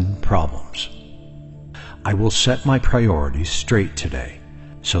sudden problems. I will set my priorities straight today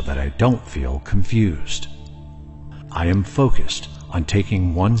so that I don't feel confused. I am focused on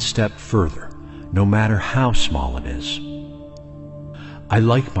taking one step further, no matter how small it is. I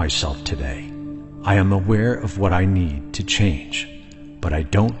like myself today. I am aware of what I need to change, but I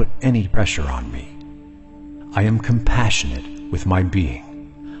don't put any pressure on me. I am compassionate with my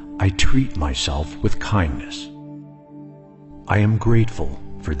being. I treat myself with kindness. I am grateful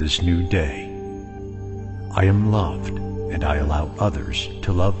for this new day. I am loved, and I allow others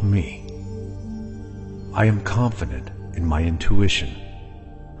to love me. I am confident in my intuition.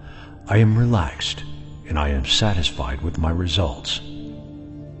 I am relaxed, and I am satisfied with my results.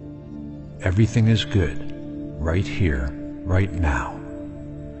 Everything is good, right here, right now.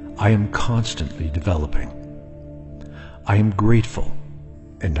 I am constantly developing. I am grateful,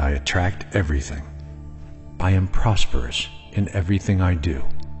 and I attract everything. I am prosperous in everything I do.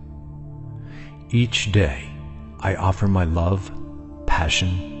 Each day, I offer my love,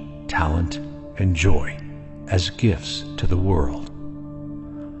 passion, talent, and joy as gifts to the world.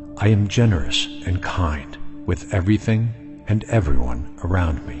 I am generous and kind with everything and everyone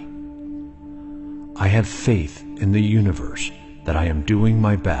around me. I have faith in the universe that I am doing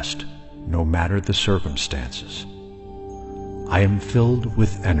my best, no matter the circumstances. I am filled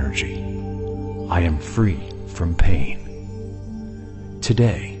with energy. I am free from pain.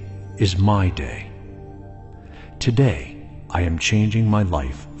 Today is my day. Today, I am changing my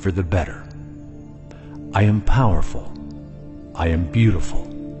life for the better. I am powerful. I am beautiful.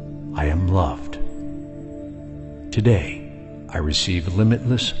 I am loved. Today, I receive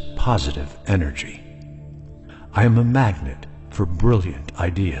limitless positive energy. I am a magnet for brilliant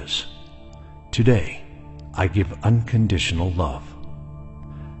ideas. Today, I give unconditional love.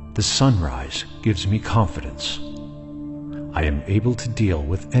 The sunrise gives me confidence. I am able to deal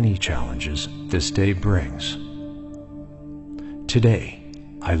with any challenges this day brings. Today,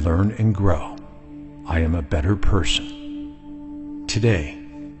 I learn and grow. I am a better person. Today,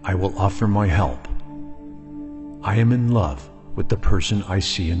 I will offer my help. I am in love with the person I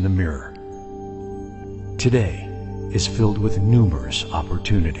see in the mirror. Today is filled with numerous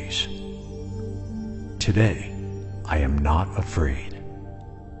opportunities. Today, I am not afraid.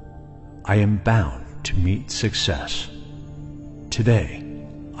 I am bound to meet success. Today,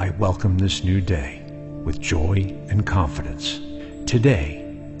 I welcome this new day with joy and confidence. Today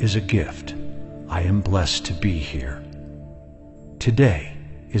is a gift. I am blessed to be here. Today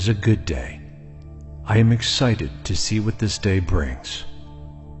is a good day. I am excited to see what this day brings.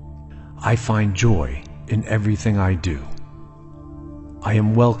 I find joy in everything I do. I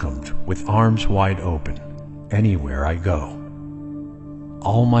am welcomed with arms wide open anywhere I go.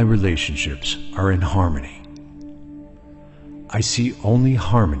 All my relationships are in harmony. I see only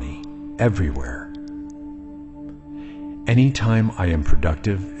harmony everywhere. Anytime I am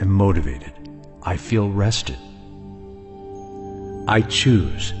productive and motivated, I feel rested. I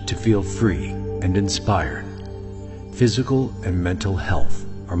choose to feel free and inspired. Physical and mental health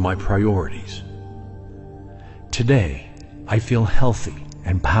are my priorities. Today, I feel healthy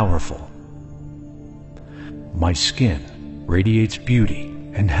and powerful. My skin radiates beauty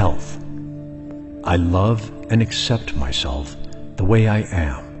and health. I love and accept myself the way I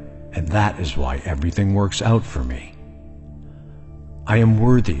am, and that is why everything works out for me. I am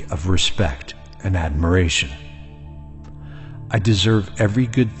worthy of respect and admiration. I deserve every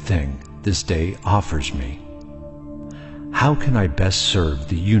good thing this day offers me. How can I best serve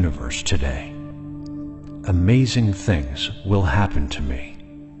the universe today? Amazing things will happen to me.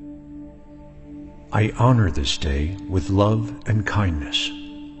 I honor this day with love and kindness.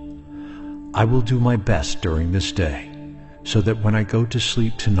 I will do my best during this day so that when I go to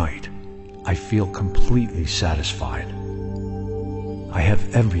sleep tonight, I feel completely satisfied. I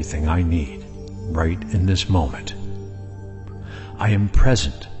have everything I need right in this moment. I am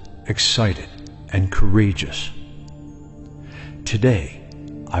present, excited, and courageous. Today,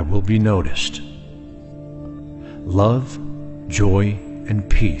 I will be noticed. Love, joy, and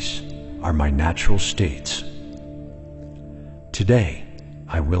peace are my natural states. Today,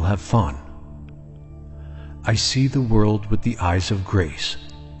 I will have fun. I see the world with the eyes of grace,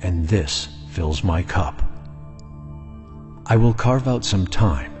 and this fills my cup. I will carve out some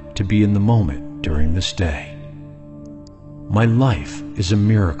time to be in the moment during this day. My life is a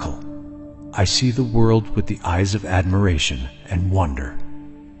miracle. I see the world with the eyes of admiration and wonder.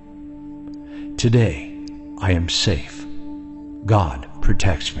 Today, I am safe. God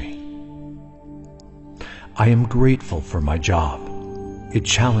protects me. I am grateful for my job. It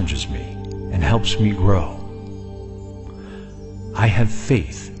challenges me and helps me grow. I have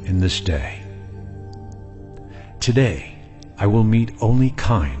faith in this day. Today, I will meet only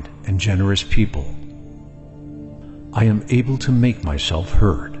kind and generous people. I am able to make myself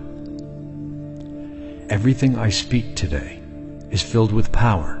heard. Everything I speak today is filled with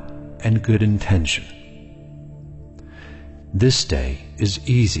power and good intention. This day is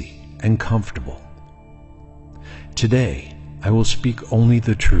easy and comfortable. Today, I will speak only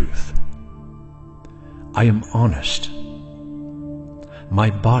the truth. I am honest. My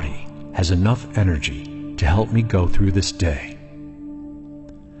body has enough energy to help me go through this day.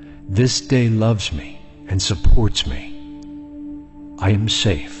 This day loves me and supports me. I am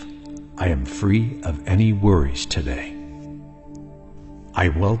safe. I am free of any worries today. I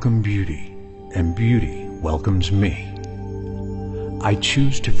welcome beauty, and beauty welcomes me. I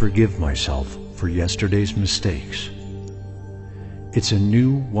choose to forgive myself for yesterday's mistakes. It's a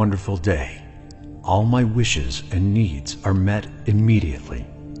new, wonderful day. All my wishes and needs are met immediately.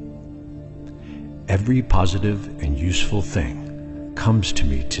 Every positive and useful thing comes to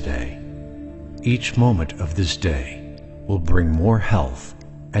me today. Each moment of this day will bring more health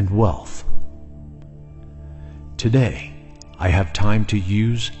and wealth. Today, I have time to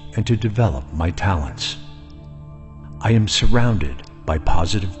use and to develop my talents. I am surrounded by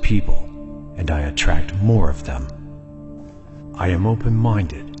positive people, and I attract more of them. I am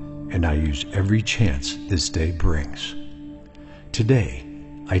open-minded, and I use every chance this day brings. Today,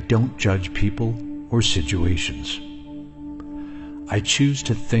 I don't judge people or situations. I choose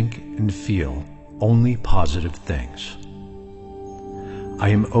to think and feel only positive things. I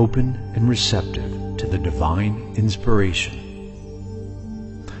am open and receptive to the divine inspiration.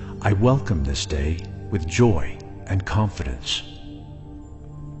 I welcome this day with joy and confidence.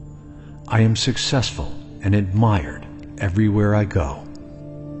 I am successful and admired everywhere I go.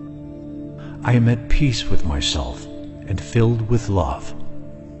 I am at peace with myself and filled with love.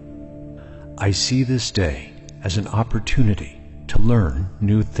 I see this day as an opportunity to learn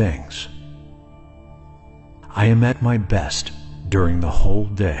new things. I am at my best during the whole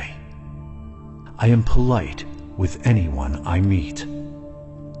day. I am polite with anyone I meet.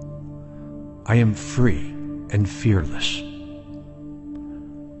 I am free and fearless.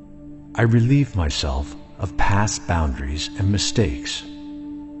 I relieve myself of past boundaries and mistakes.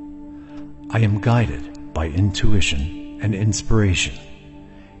 I am guided by intuition and inspiration.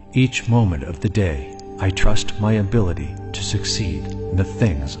 Each moment of the day, I trust my ability to succeed in the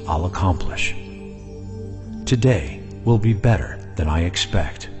things I'll accomplish. Today will be better than I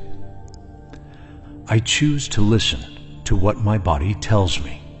expect. I choose to listen to what my body tells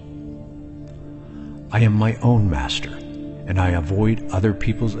me. I am my own master, and I avoid other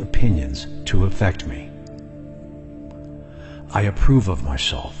people's opinions to affect me. I approve of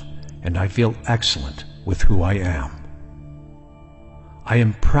myself, and I feel excellent with who I am. I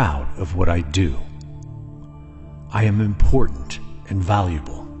am proud of what I do. I am important and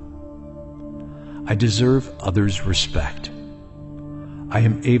valuable. I deserve others' respect. I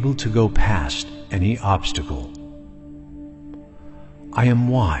am able to go past any obstacle. I am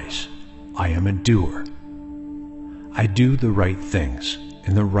wise. I am a doer. I do the right things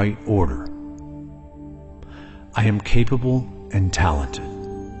in the right order. I am capable and talented.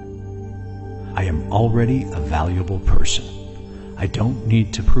 I am already a valuable person. I don't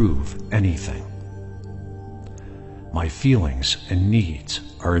need to prove anything. My feelings and needs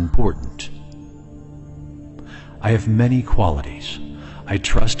are important. I have many qualities. I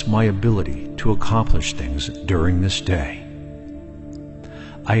trust my ability to accomplish things during this day.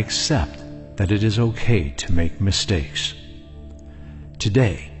 I accept that it is okay to make mistakes.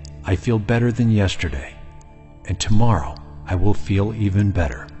 Today, I feel better than yesterday, and tomorrow I will feel even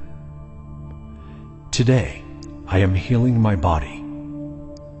better. Today, I am healing my body.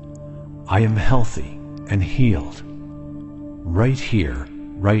 I am healthy and healed. Right here,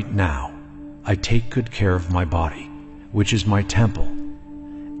 right now, I take good care of my body, which is my temple.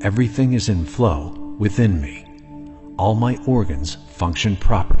 Everything is in flow within me. All my organs function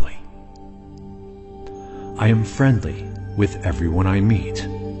properly. I am friendly with everyone I meet.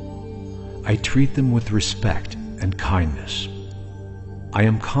 I treat them with respect and kindness. I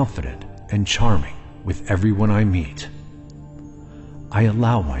am confident and charming with everyone I meet. I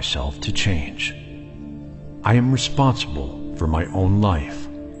allow myself to change. I am responsible for my own life.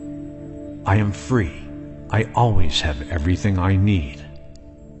 I am free. I always have everything I need.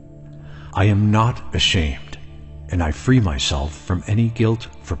 I am not ashamed, and I free myself from any guilt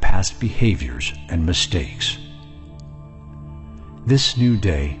for past behaviors and mistakes. This new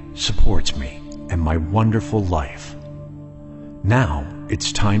day supports me and my wonderful life. Now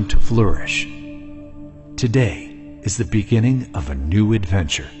it's time to flourish. Today is the beginning of a new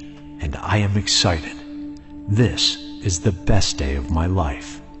adventure, and I am excited. This is the best day of my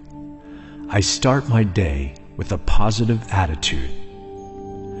life. I start my day with a positive attitude.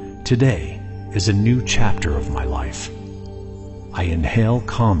 Today is a new chapter of my life. I inhale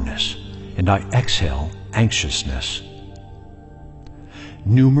calmness and I exhale anxiousness.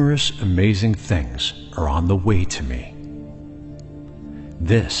 Numerous amazing things are on the way to me.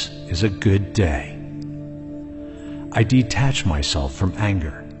 This is a good day. I detach myself from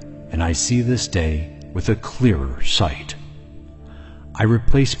anger, and I see this day with a clearer sight. I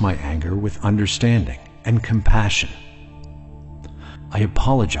replace my anger with understanding and compassion. I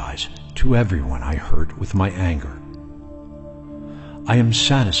apologize to everyone I hurt with my anger. I am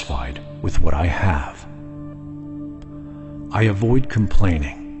satisfied with what I have. I avoid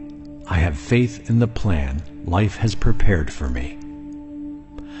complaining. I have faith in the plan life has prepared for me.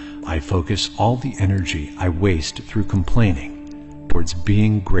 I focus all the energy I waste through complaining towards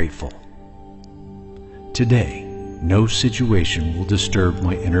being grateful. Today, no situation will disturb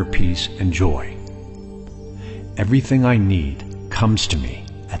my inner peace and joy. Everything I need comes to me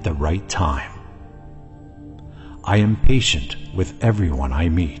at the right time. I am patient with everyone I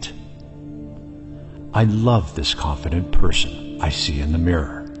meet. I love this confident person I see in the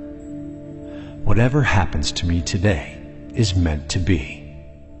mirror. Whatever happens to me today is meant to be.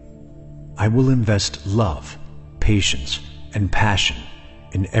 I will invest love, patience, and passion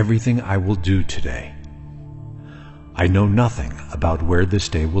in everything I will do today. I know nothing about where this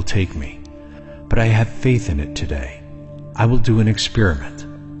day will take me, but I have faith in it today. I will do an experiment.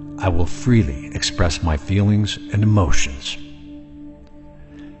 I will freely express my feelings and emotions.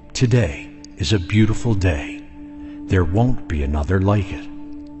 Today is a beautiful day. There won't be another like it.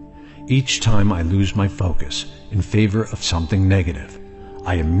 Each time I lose my focus in favor of something negative,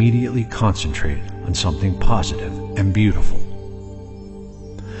 I immediately concentrate on something positive and beautiful.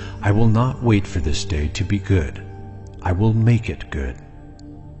 I will not wait for this day to be good. I will make it good.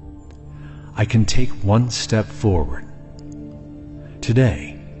 I can take one step forward.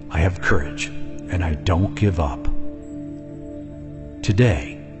 Today, I have courage, and I don't give up.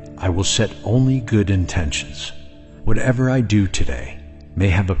 Today, I will set only good intentions. Whatever I do today may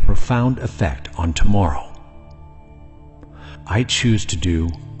have a profound effect on tomorrow. I choose to do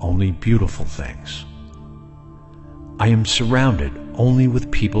only beautiful things. I am surrounded only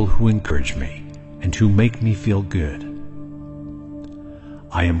with people who encourage me and who make me feel good.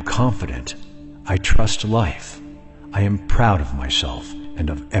 I am confident. I trust life. I am proud of myself and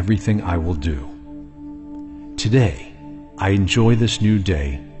of everything I will do. Today, I enjoy this new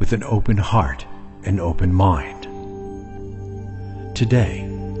day with an open heart and open mind. Today,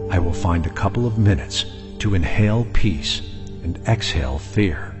 I will find a couple of minutes to inhale peace and exhale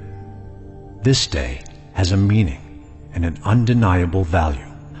fear. This day has a meaning and an undeniable value.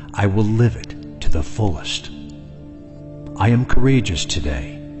 I will live it to the fullest. I am courageous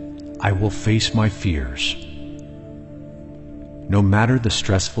today. I will face my fears. No matter the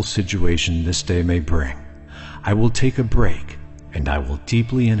stressful situation this day may bring, I will take a break and I will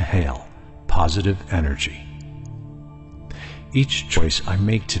deeply inhale positive energy. Each choice I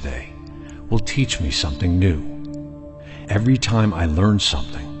make today will teach me something new. Every time I learn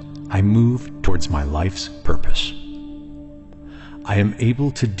something, I move towards my life's purpose. I am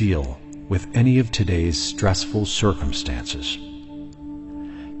able to deal with any of today's stressful circumstances.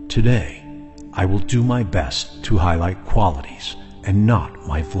 Today, I will do my best to highlight qualities and not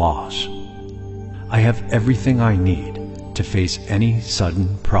my flaws. I have everything I need to face any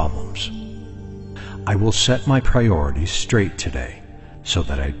sudden problems. I will set my priorities straight today so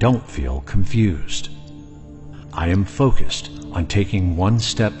that I don't feel confused. I am focused on taking one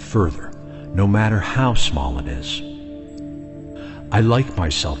step further, no matter how small it is. I like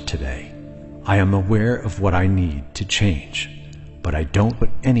myself today. I am aware of what I need to change, but I don't put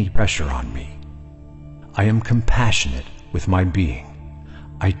any pressure on me. I am compassionate with my being.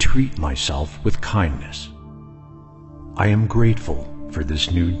 I treat myself with kindness. I am grateful for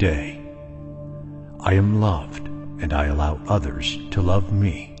this new day. I am loved, and I allow others to love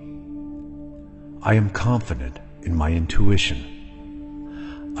me. I am confident in my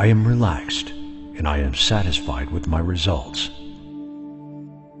intuition. I am relaxed, and I am satisfied with my results.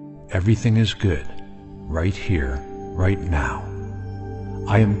 Everything is good, right here, right now.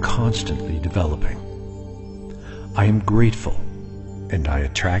 I am constantly developing. I am grateful, and I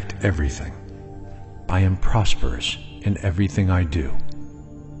attract everything. I am prosperous in everything I do.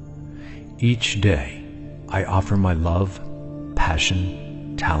 Each day, I offer my love,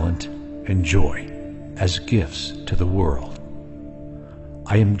 passion, talent, and joy as gifts to the world.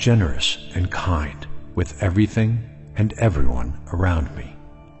 I am generous and kind with everything and everyone around me.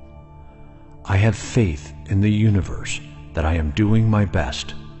 I have faith in the universe that I am doing my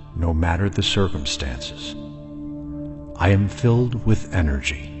best no matter the circumstances. I am filled with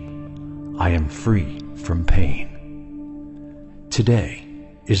energy. I am free from pain. Today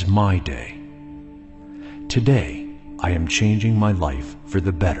is my day. Today, I am changing my life for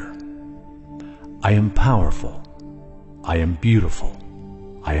the better. I am powerful. I am beautiful.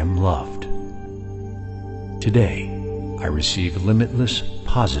 I am loved. Today, I receive limitless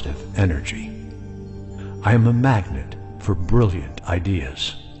positive energy. I am a magnet for brilliant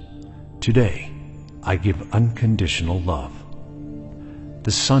ideas. Today, I give unconditional love.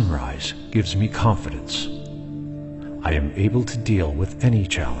 The sunrise gives me confidence. I am able to deal with any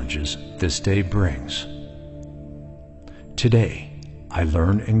challenges this day brings. Today, I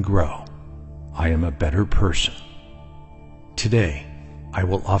learn and grow. I am a better person. Today, I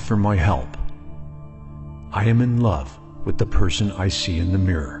will offer my help. I am in love with the person I see in the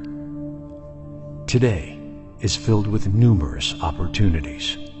mirror. Today is filled with numerous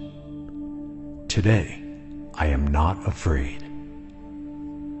opportunities. Today, I am not afraid.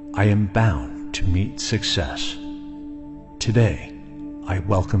 I am bound to meet success. Today, I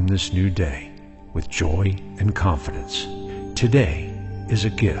welcome this new day with joy and confidence. Today is a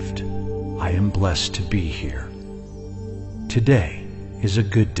gift. I am blessed to be here. Today is a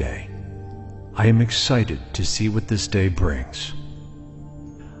good day. I am excited to see what this day brings.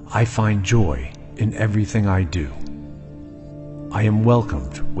 I find joy in everything I do. I am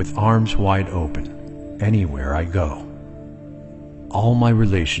welcomed with arms wide open anywhere I go. All my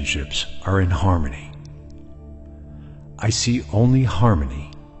relationships are in harmony. I see only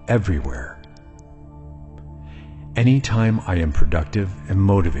harmony everywhere. Anytime I am productive and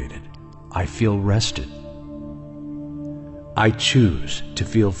motivated, I feel rested. I choose to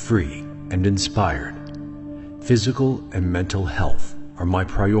feel free and inspired. Physical and mental health are my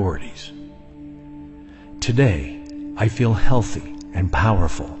priorities. Today, I feel healthy and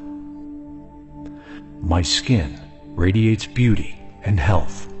powerful. My skin radiates beauty and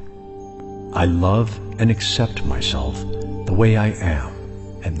health. I love and accept myself the way I am,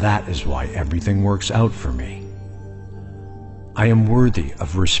 and that is why everything works out for me. I am worthy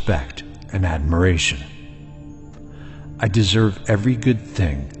of respect and admiration. I deserve every good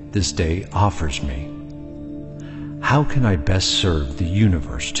thing this day offers me. How can I best serve the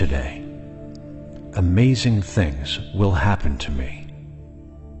universe today? Amazing things will happen to me.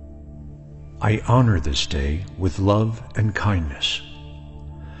 I honor this day with love and kindness.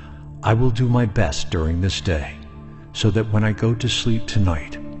 I will do my best during this day so that when I go to sleep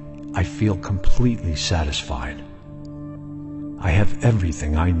tonight, I feel completely satisfied. I have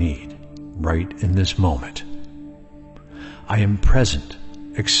everything I need right in this moment. I am present,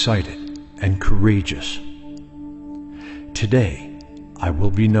 excited, and courageous. Today, I will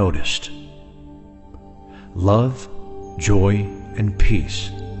be noticed. Love, joy, and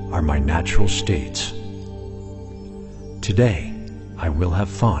peace are my natural states. Today, I will have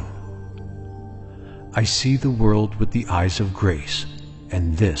fun. I see the world with the eyes of grace,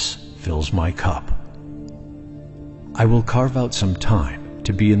 and this fills my cup. I will carve out some time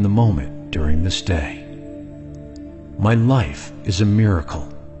to be in the moment during this day. My life is a miracle.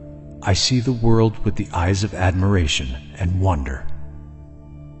 I see the world with the eyes of admiration and wonder.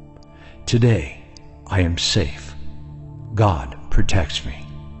 Today, I am safe. God protects me.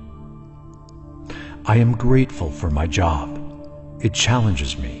 I am grateful for my job. It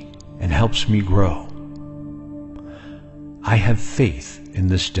challenges me and helps me grow. I have faith in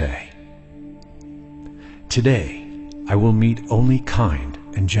this day. Today, I will meet only kind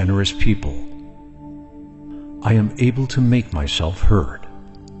and generous people. I am able to make myself heard.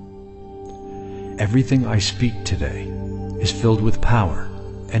 Everything I speak today is filled with power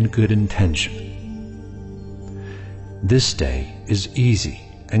and good intention. This day is easy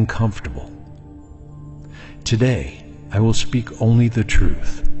and comfortable. Today, I will speak only the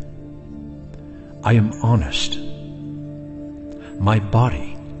truth. I am honest. My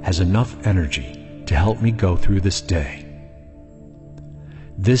body has enough energy to help me go through this day.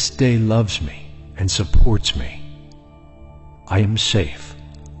 This day loves me and supports me. I am safe.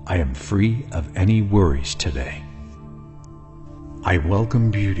 I am free of any worries today. I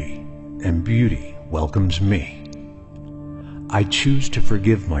welcome beauty, and beauty welcomes me. I choose to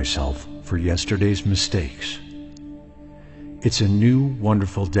forgive myself for yesterday's mistakes. It's a new,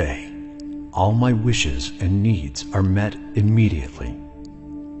 wonderful day. All my wishes and needs are met immediately.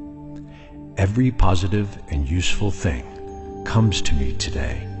 Every positive and useful thing comes to me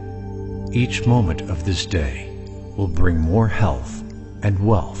today. Each moment of this day will bring more health and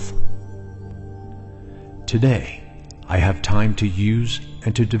wealth. Today, I have time to use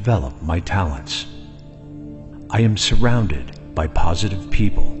and to develop my talents. I am surrounded by positive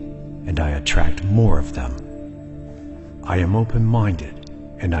people, and I attract more of them. I am open-minded,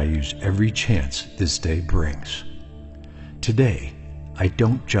 and I use every chance this day brings. Today, I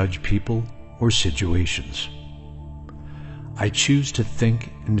don't judge people or situations. I choose to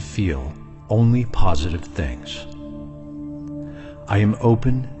think and feel only positive things. I am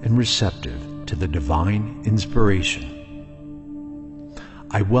open and receptive to the divine inspiration.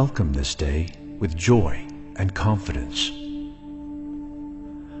 I welcome this day with joy and confidence.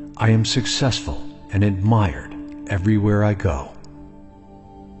 I am successful and admired everywhere I go.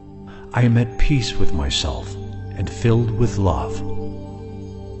 I am at peace with myself and filled with love.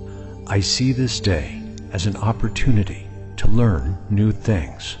 I see this day as an opportunity to learn new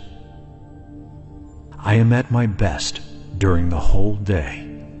things. I am at my best during the whole day.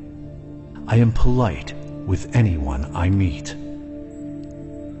 I am polite with anyone I meet.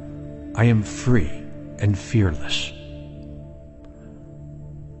 I am free and fearless.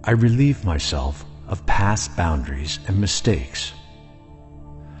 I relieve myself of past boundaries and mistakes.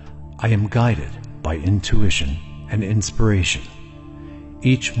 I am guided by intuition and inspiration.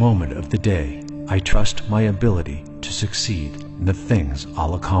 Each moment of the day, I trust my ability to succeed in the things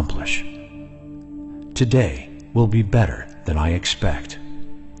I'll accomplish. Today will be better than I expect.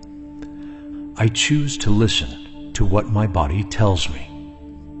 I choose to listen to what my body tells me.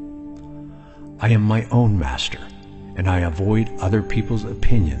 I am my own master, and I avoid other people's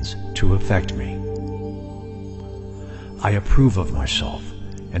opinions to affect me. I approve of myself,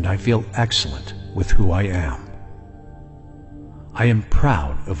 and I feel excellent with who I am. I am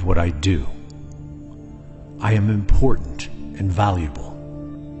proud of what I do. I am important and valuable.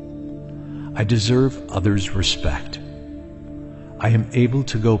 I deserve others' respect. I am able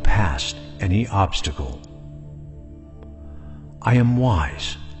to go past any obstacle. I am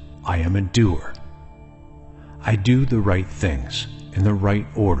wise. I am a doer. I do the right things in the right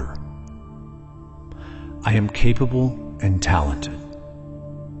order. I am capable and talented.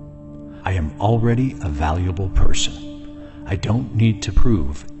 I am already a valuable person. I don't need to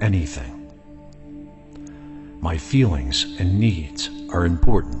prove anything. My feelings and needs are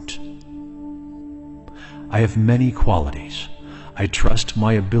important. I have many qualities. I trust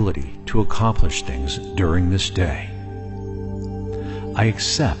my ability to accomplish things during this day. I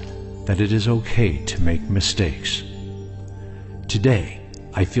accept that it is okay to make mistakes. Today,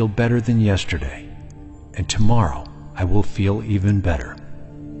 I feel better than yesterday, and tomorrow I will feel even better.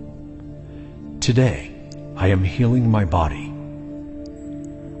 Today, I am healing my body.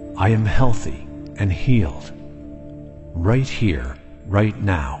 I am healthy and healed. Right here, right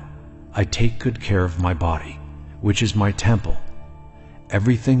now, I take good care of my body, which is my temple.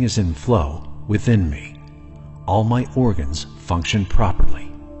 Everything is in flow within me. All my organs function properly.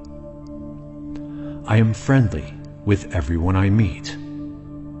 I am friendly with everyone I meet.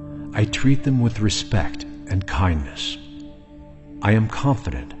 I treat them with respect and kindness. I am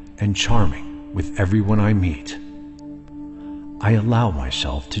confident and charming with everyone I meet. I allow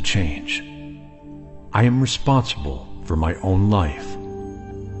myself to change. I am responsible for my own life.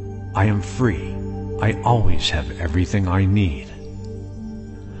 I am free. I always have everything I need.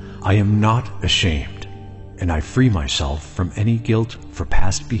 I am not ashamed, and I free myself from any guilt for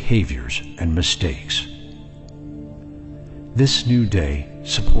past behaviors and mistakes. This new day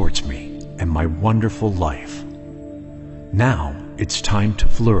supports me and my wonderful life. Now it's time to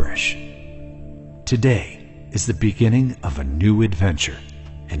flourish. Today is the beginning of a new adventure,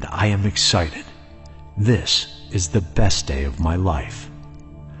 and I am excited. This is the best day of my life.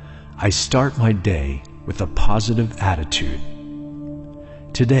 I start my day with a positive attitude.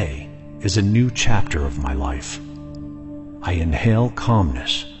 Today is a new chapter of my life. I inhale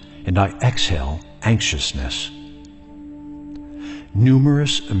calmness and I exhale anxiousness.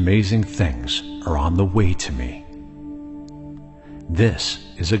 Numerous amazing things are on the way to me. This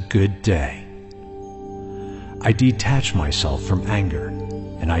is a good day. I detach myself from anger,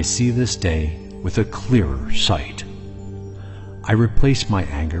 and I see this day with a clearer sight. I replace my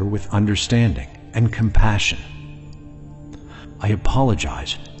anger with understanding and compassion. I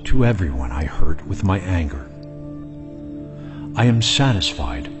apologize to everyone I hurt with my anger. I am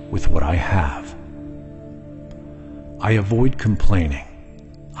satisfied with what I have. I avoid complaining.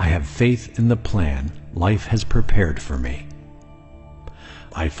 I have faith in the plan life has prepared for me.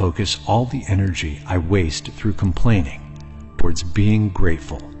 I focus all the energy I waste through complaining towards being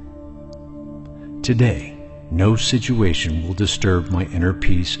grateful. Today, no situation will disturb my inner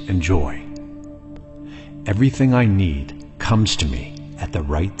peace and joy. Everything I need comes to me at the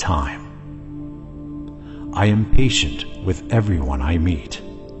right time. I am patient with everyone I meet.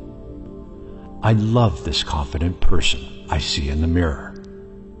 I love this confident person I see in the mirror.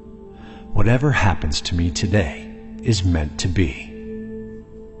 Whatever happens to me today is meant to be.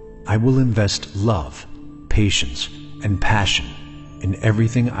 I will invest love, patience, and passion in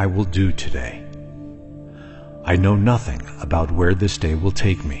everything I will do today. I know nothing about where this day will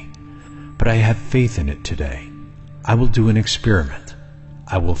take me, but I have faith in it today. I will do an experiment.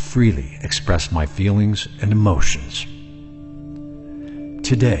 I will freely express my feelings and emotions.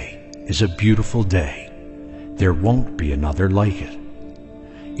 Today is a beautiful day. There won't be another like it.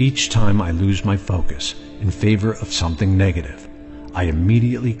 Each time I lose my focus in favor of something negative, I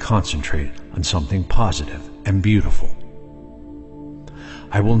immediately concentrate on something positive and beautiful.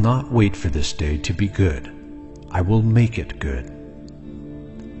 I will not wait for this day to be good. I will make it good.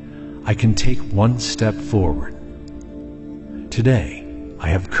 I can take one step forward. Today, I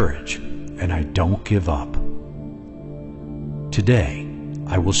have courage, and I don't give up. Today,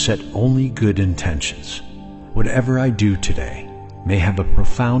 I will set only good intentions. Whatever I do today may have a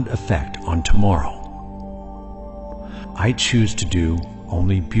profound effect on tomorrow. I choose to do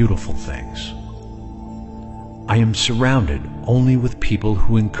only beautiful things. I am surrounded only with people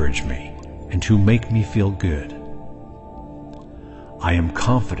who encourage me and who make me feel good. I am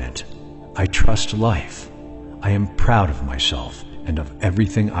confident. I trust life. I am proud of myself and of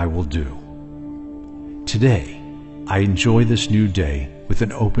everything I will do. Today, I enjoy this new day with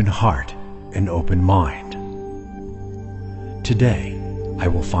an open heart and open mind. Today, I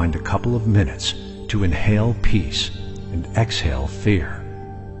will find a couple of minutes to inhale peace and exhale fear.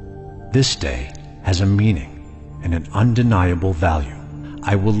 This day has a meaning and an undeniable value.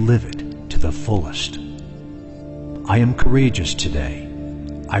 I will live it to the fullest. I am courageous today.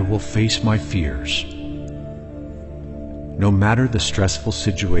 I will face my fears. No matter the stressful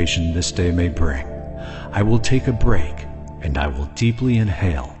situation this day may bring, I will take a break and I will deeply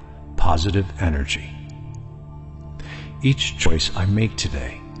inhale positive energy. Each choice I make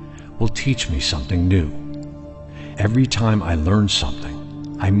today will teach me something new. Every time I learn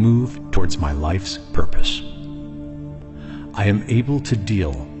something, I move towards my life's purpose. I am able to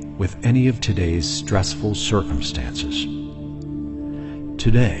deal with any of today's stressful circumstances.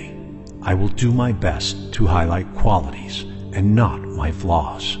 Today, I will do my best to highlight qualities and not my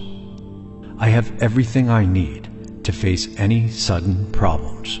flaws. I have everything I need to face any sudden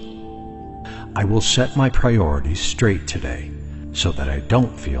problems. I will set my priorities straight today so that I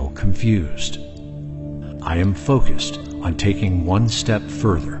don't feel confused. I am focused on taking one step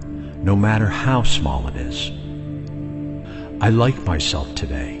further, no matter how small it is. I like myself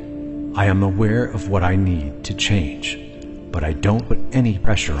today. I am aware of what I need to change, but I don't put any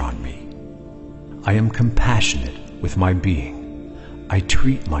pressure on me. I am compassionate with my being. I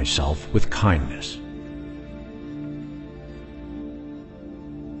treat myself with kindness.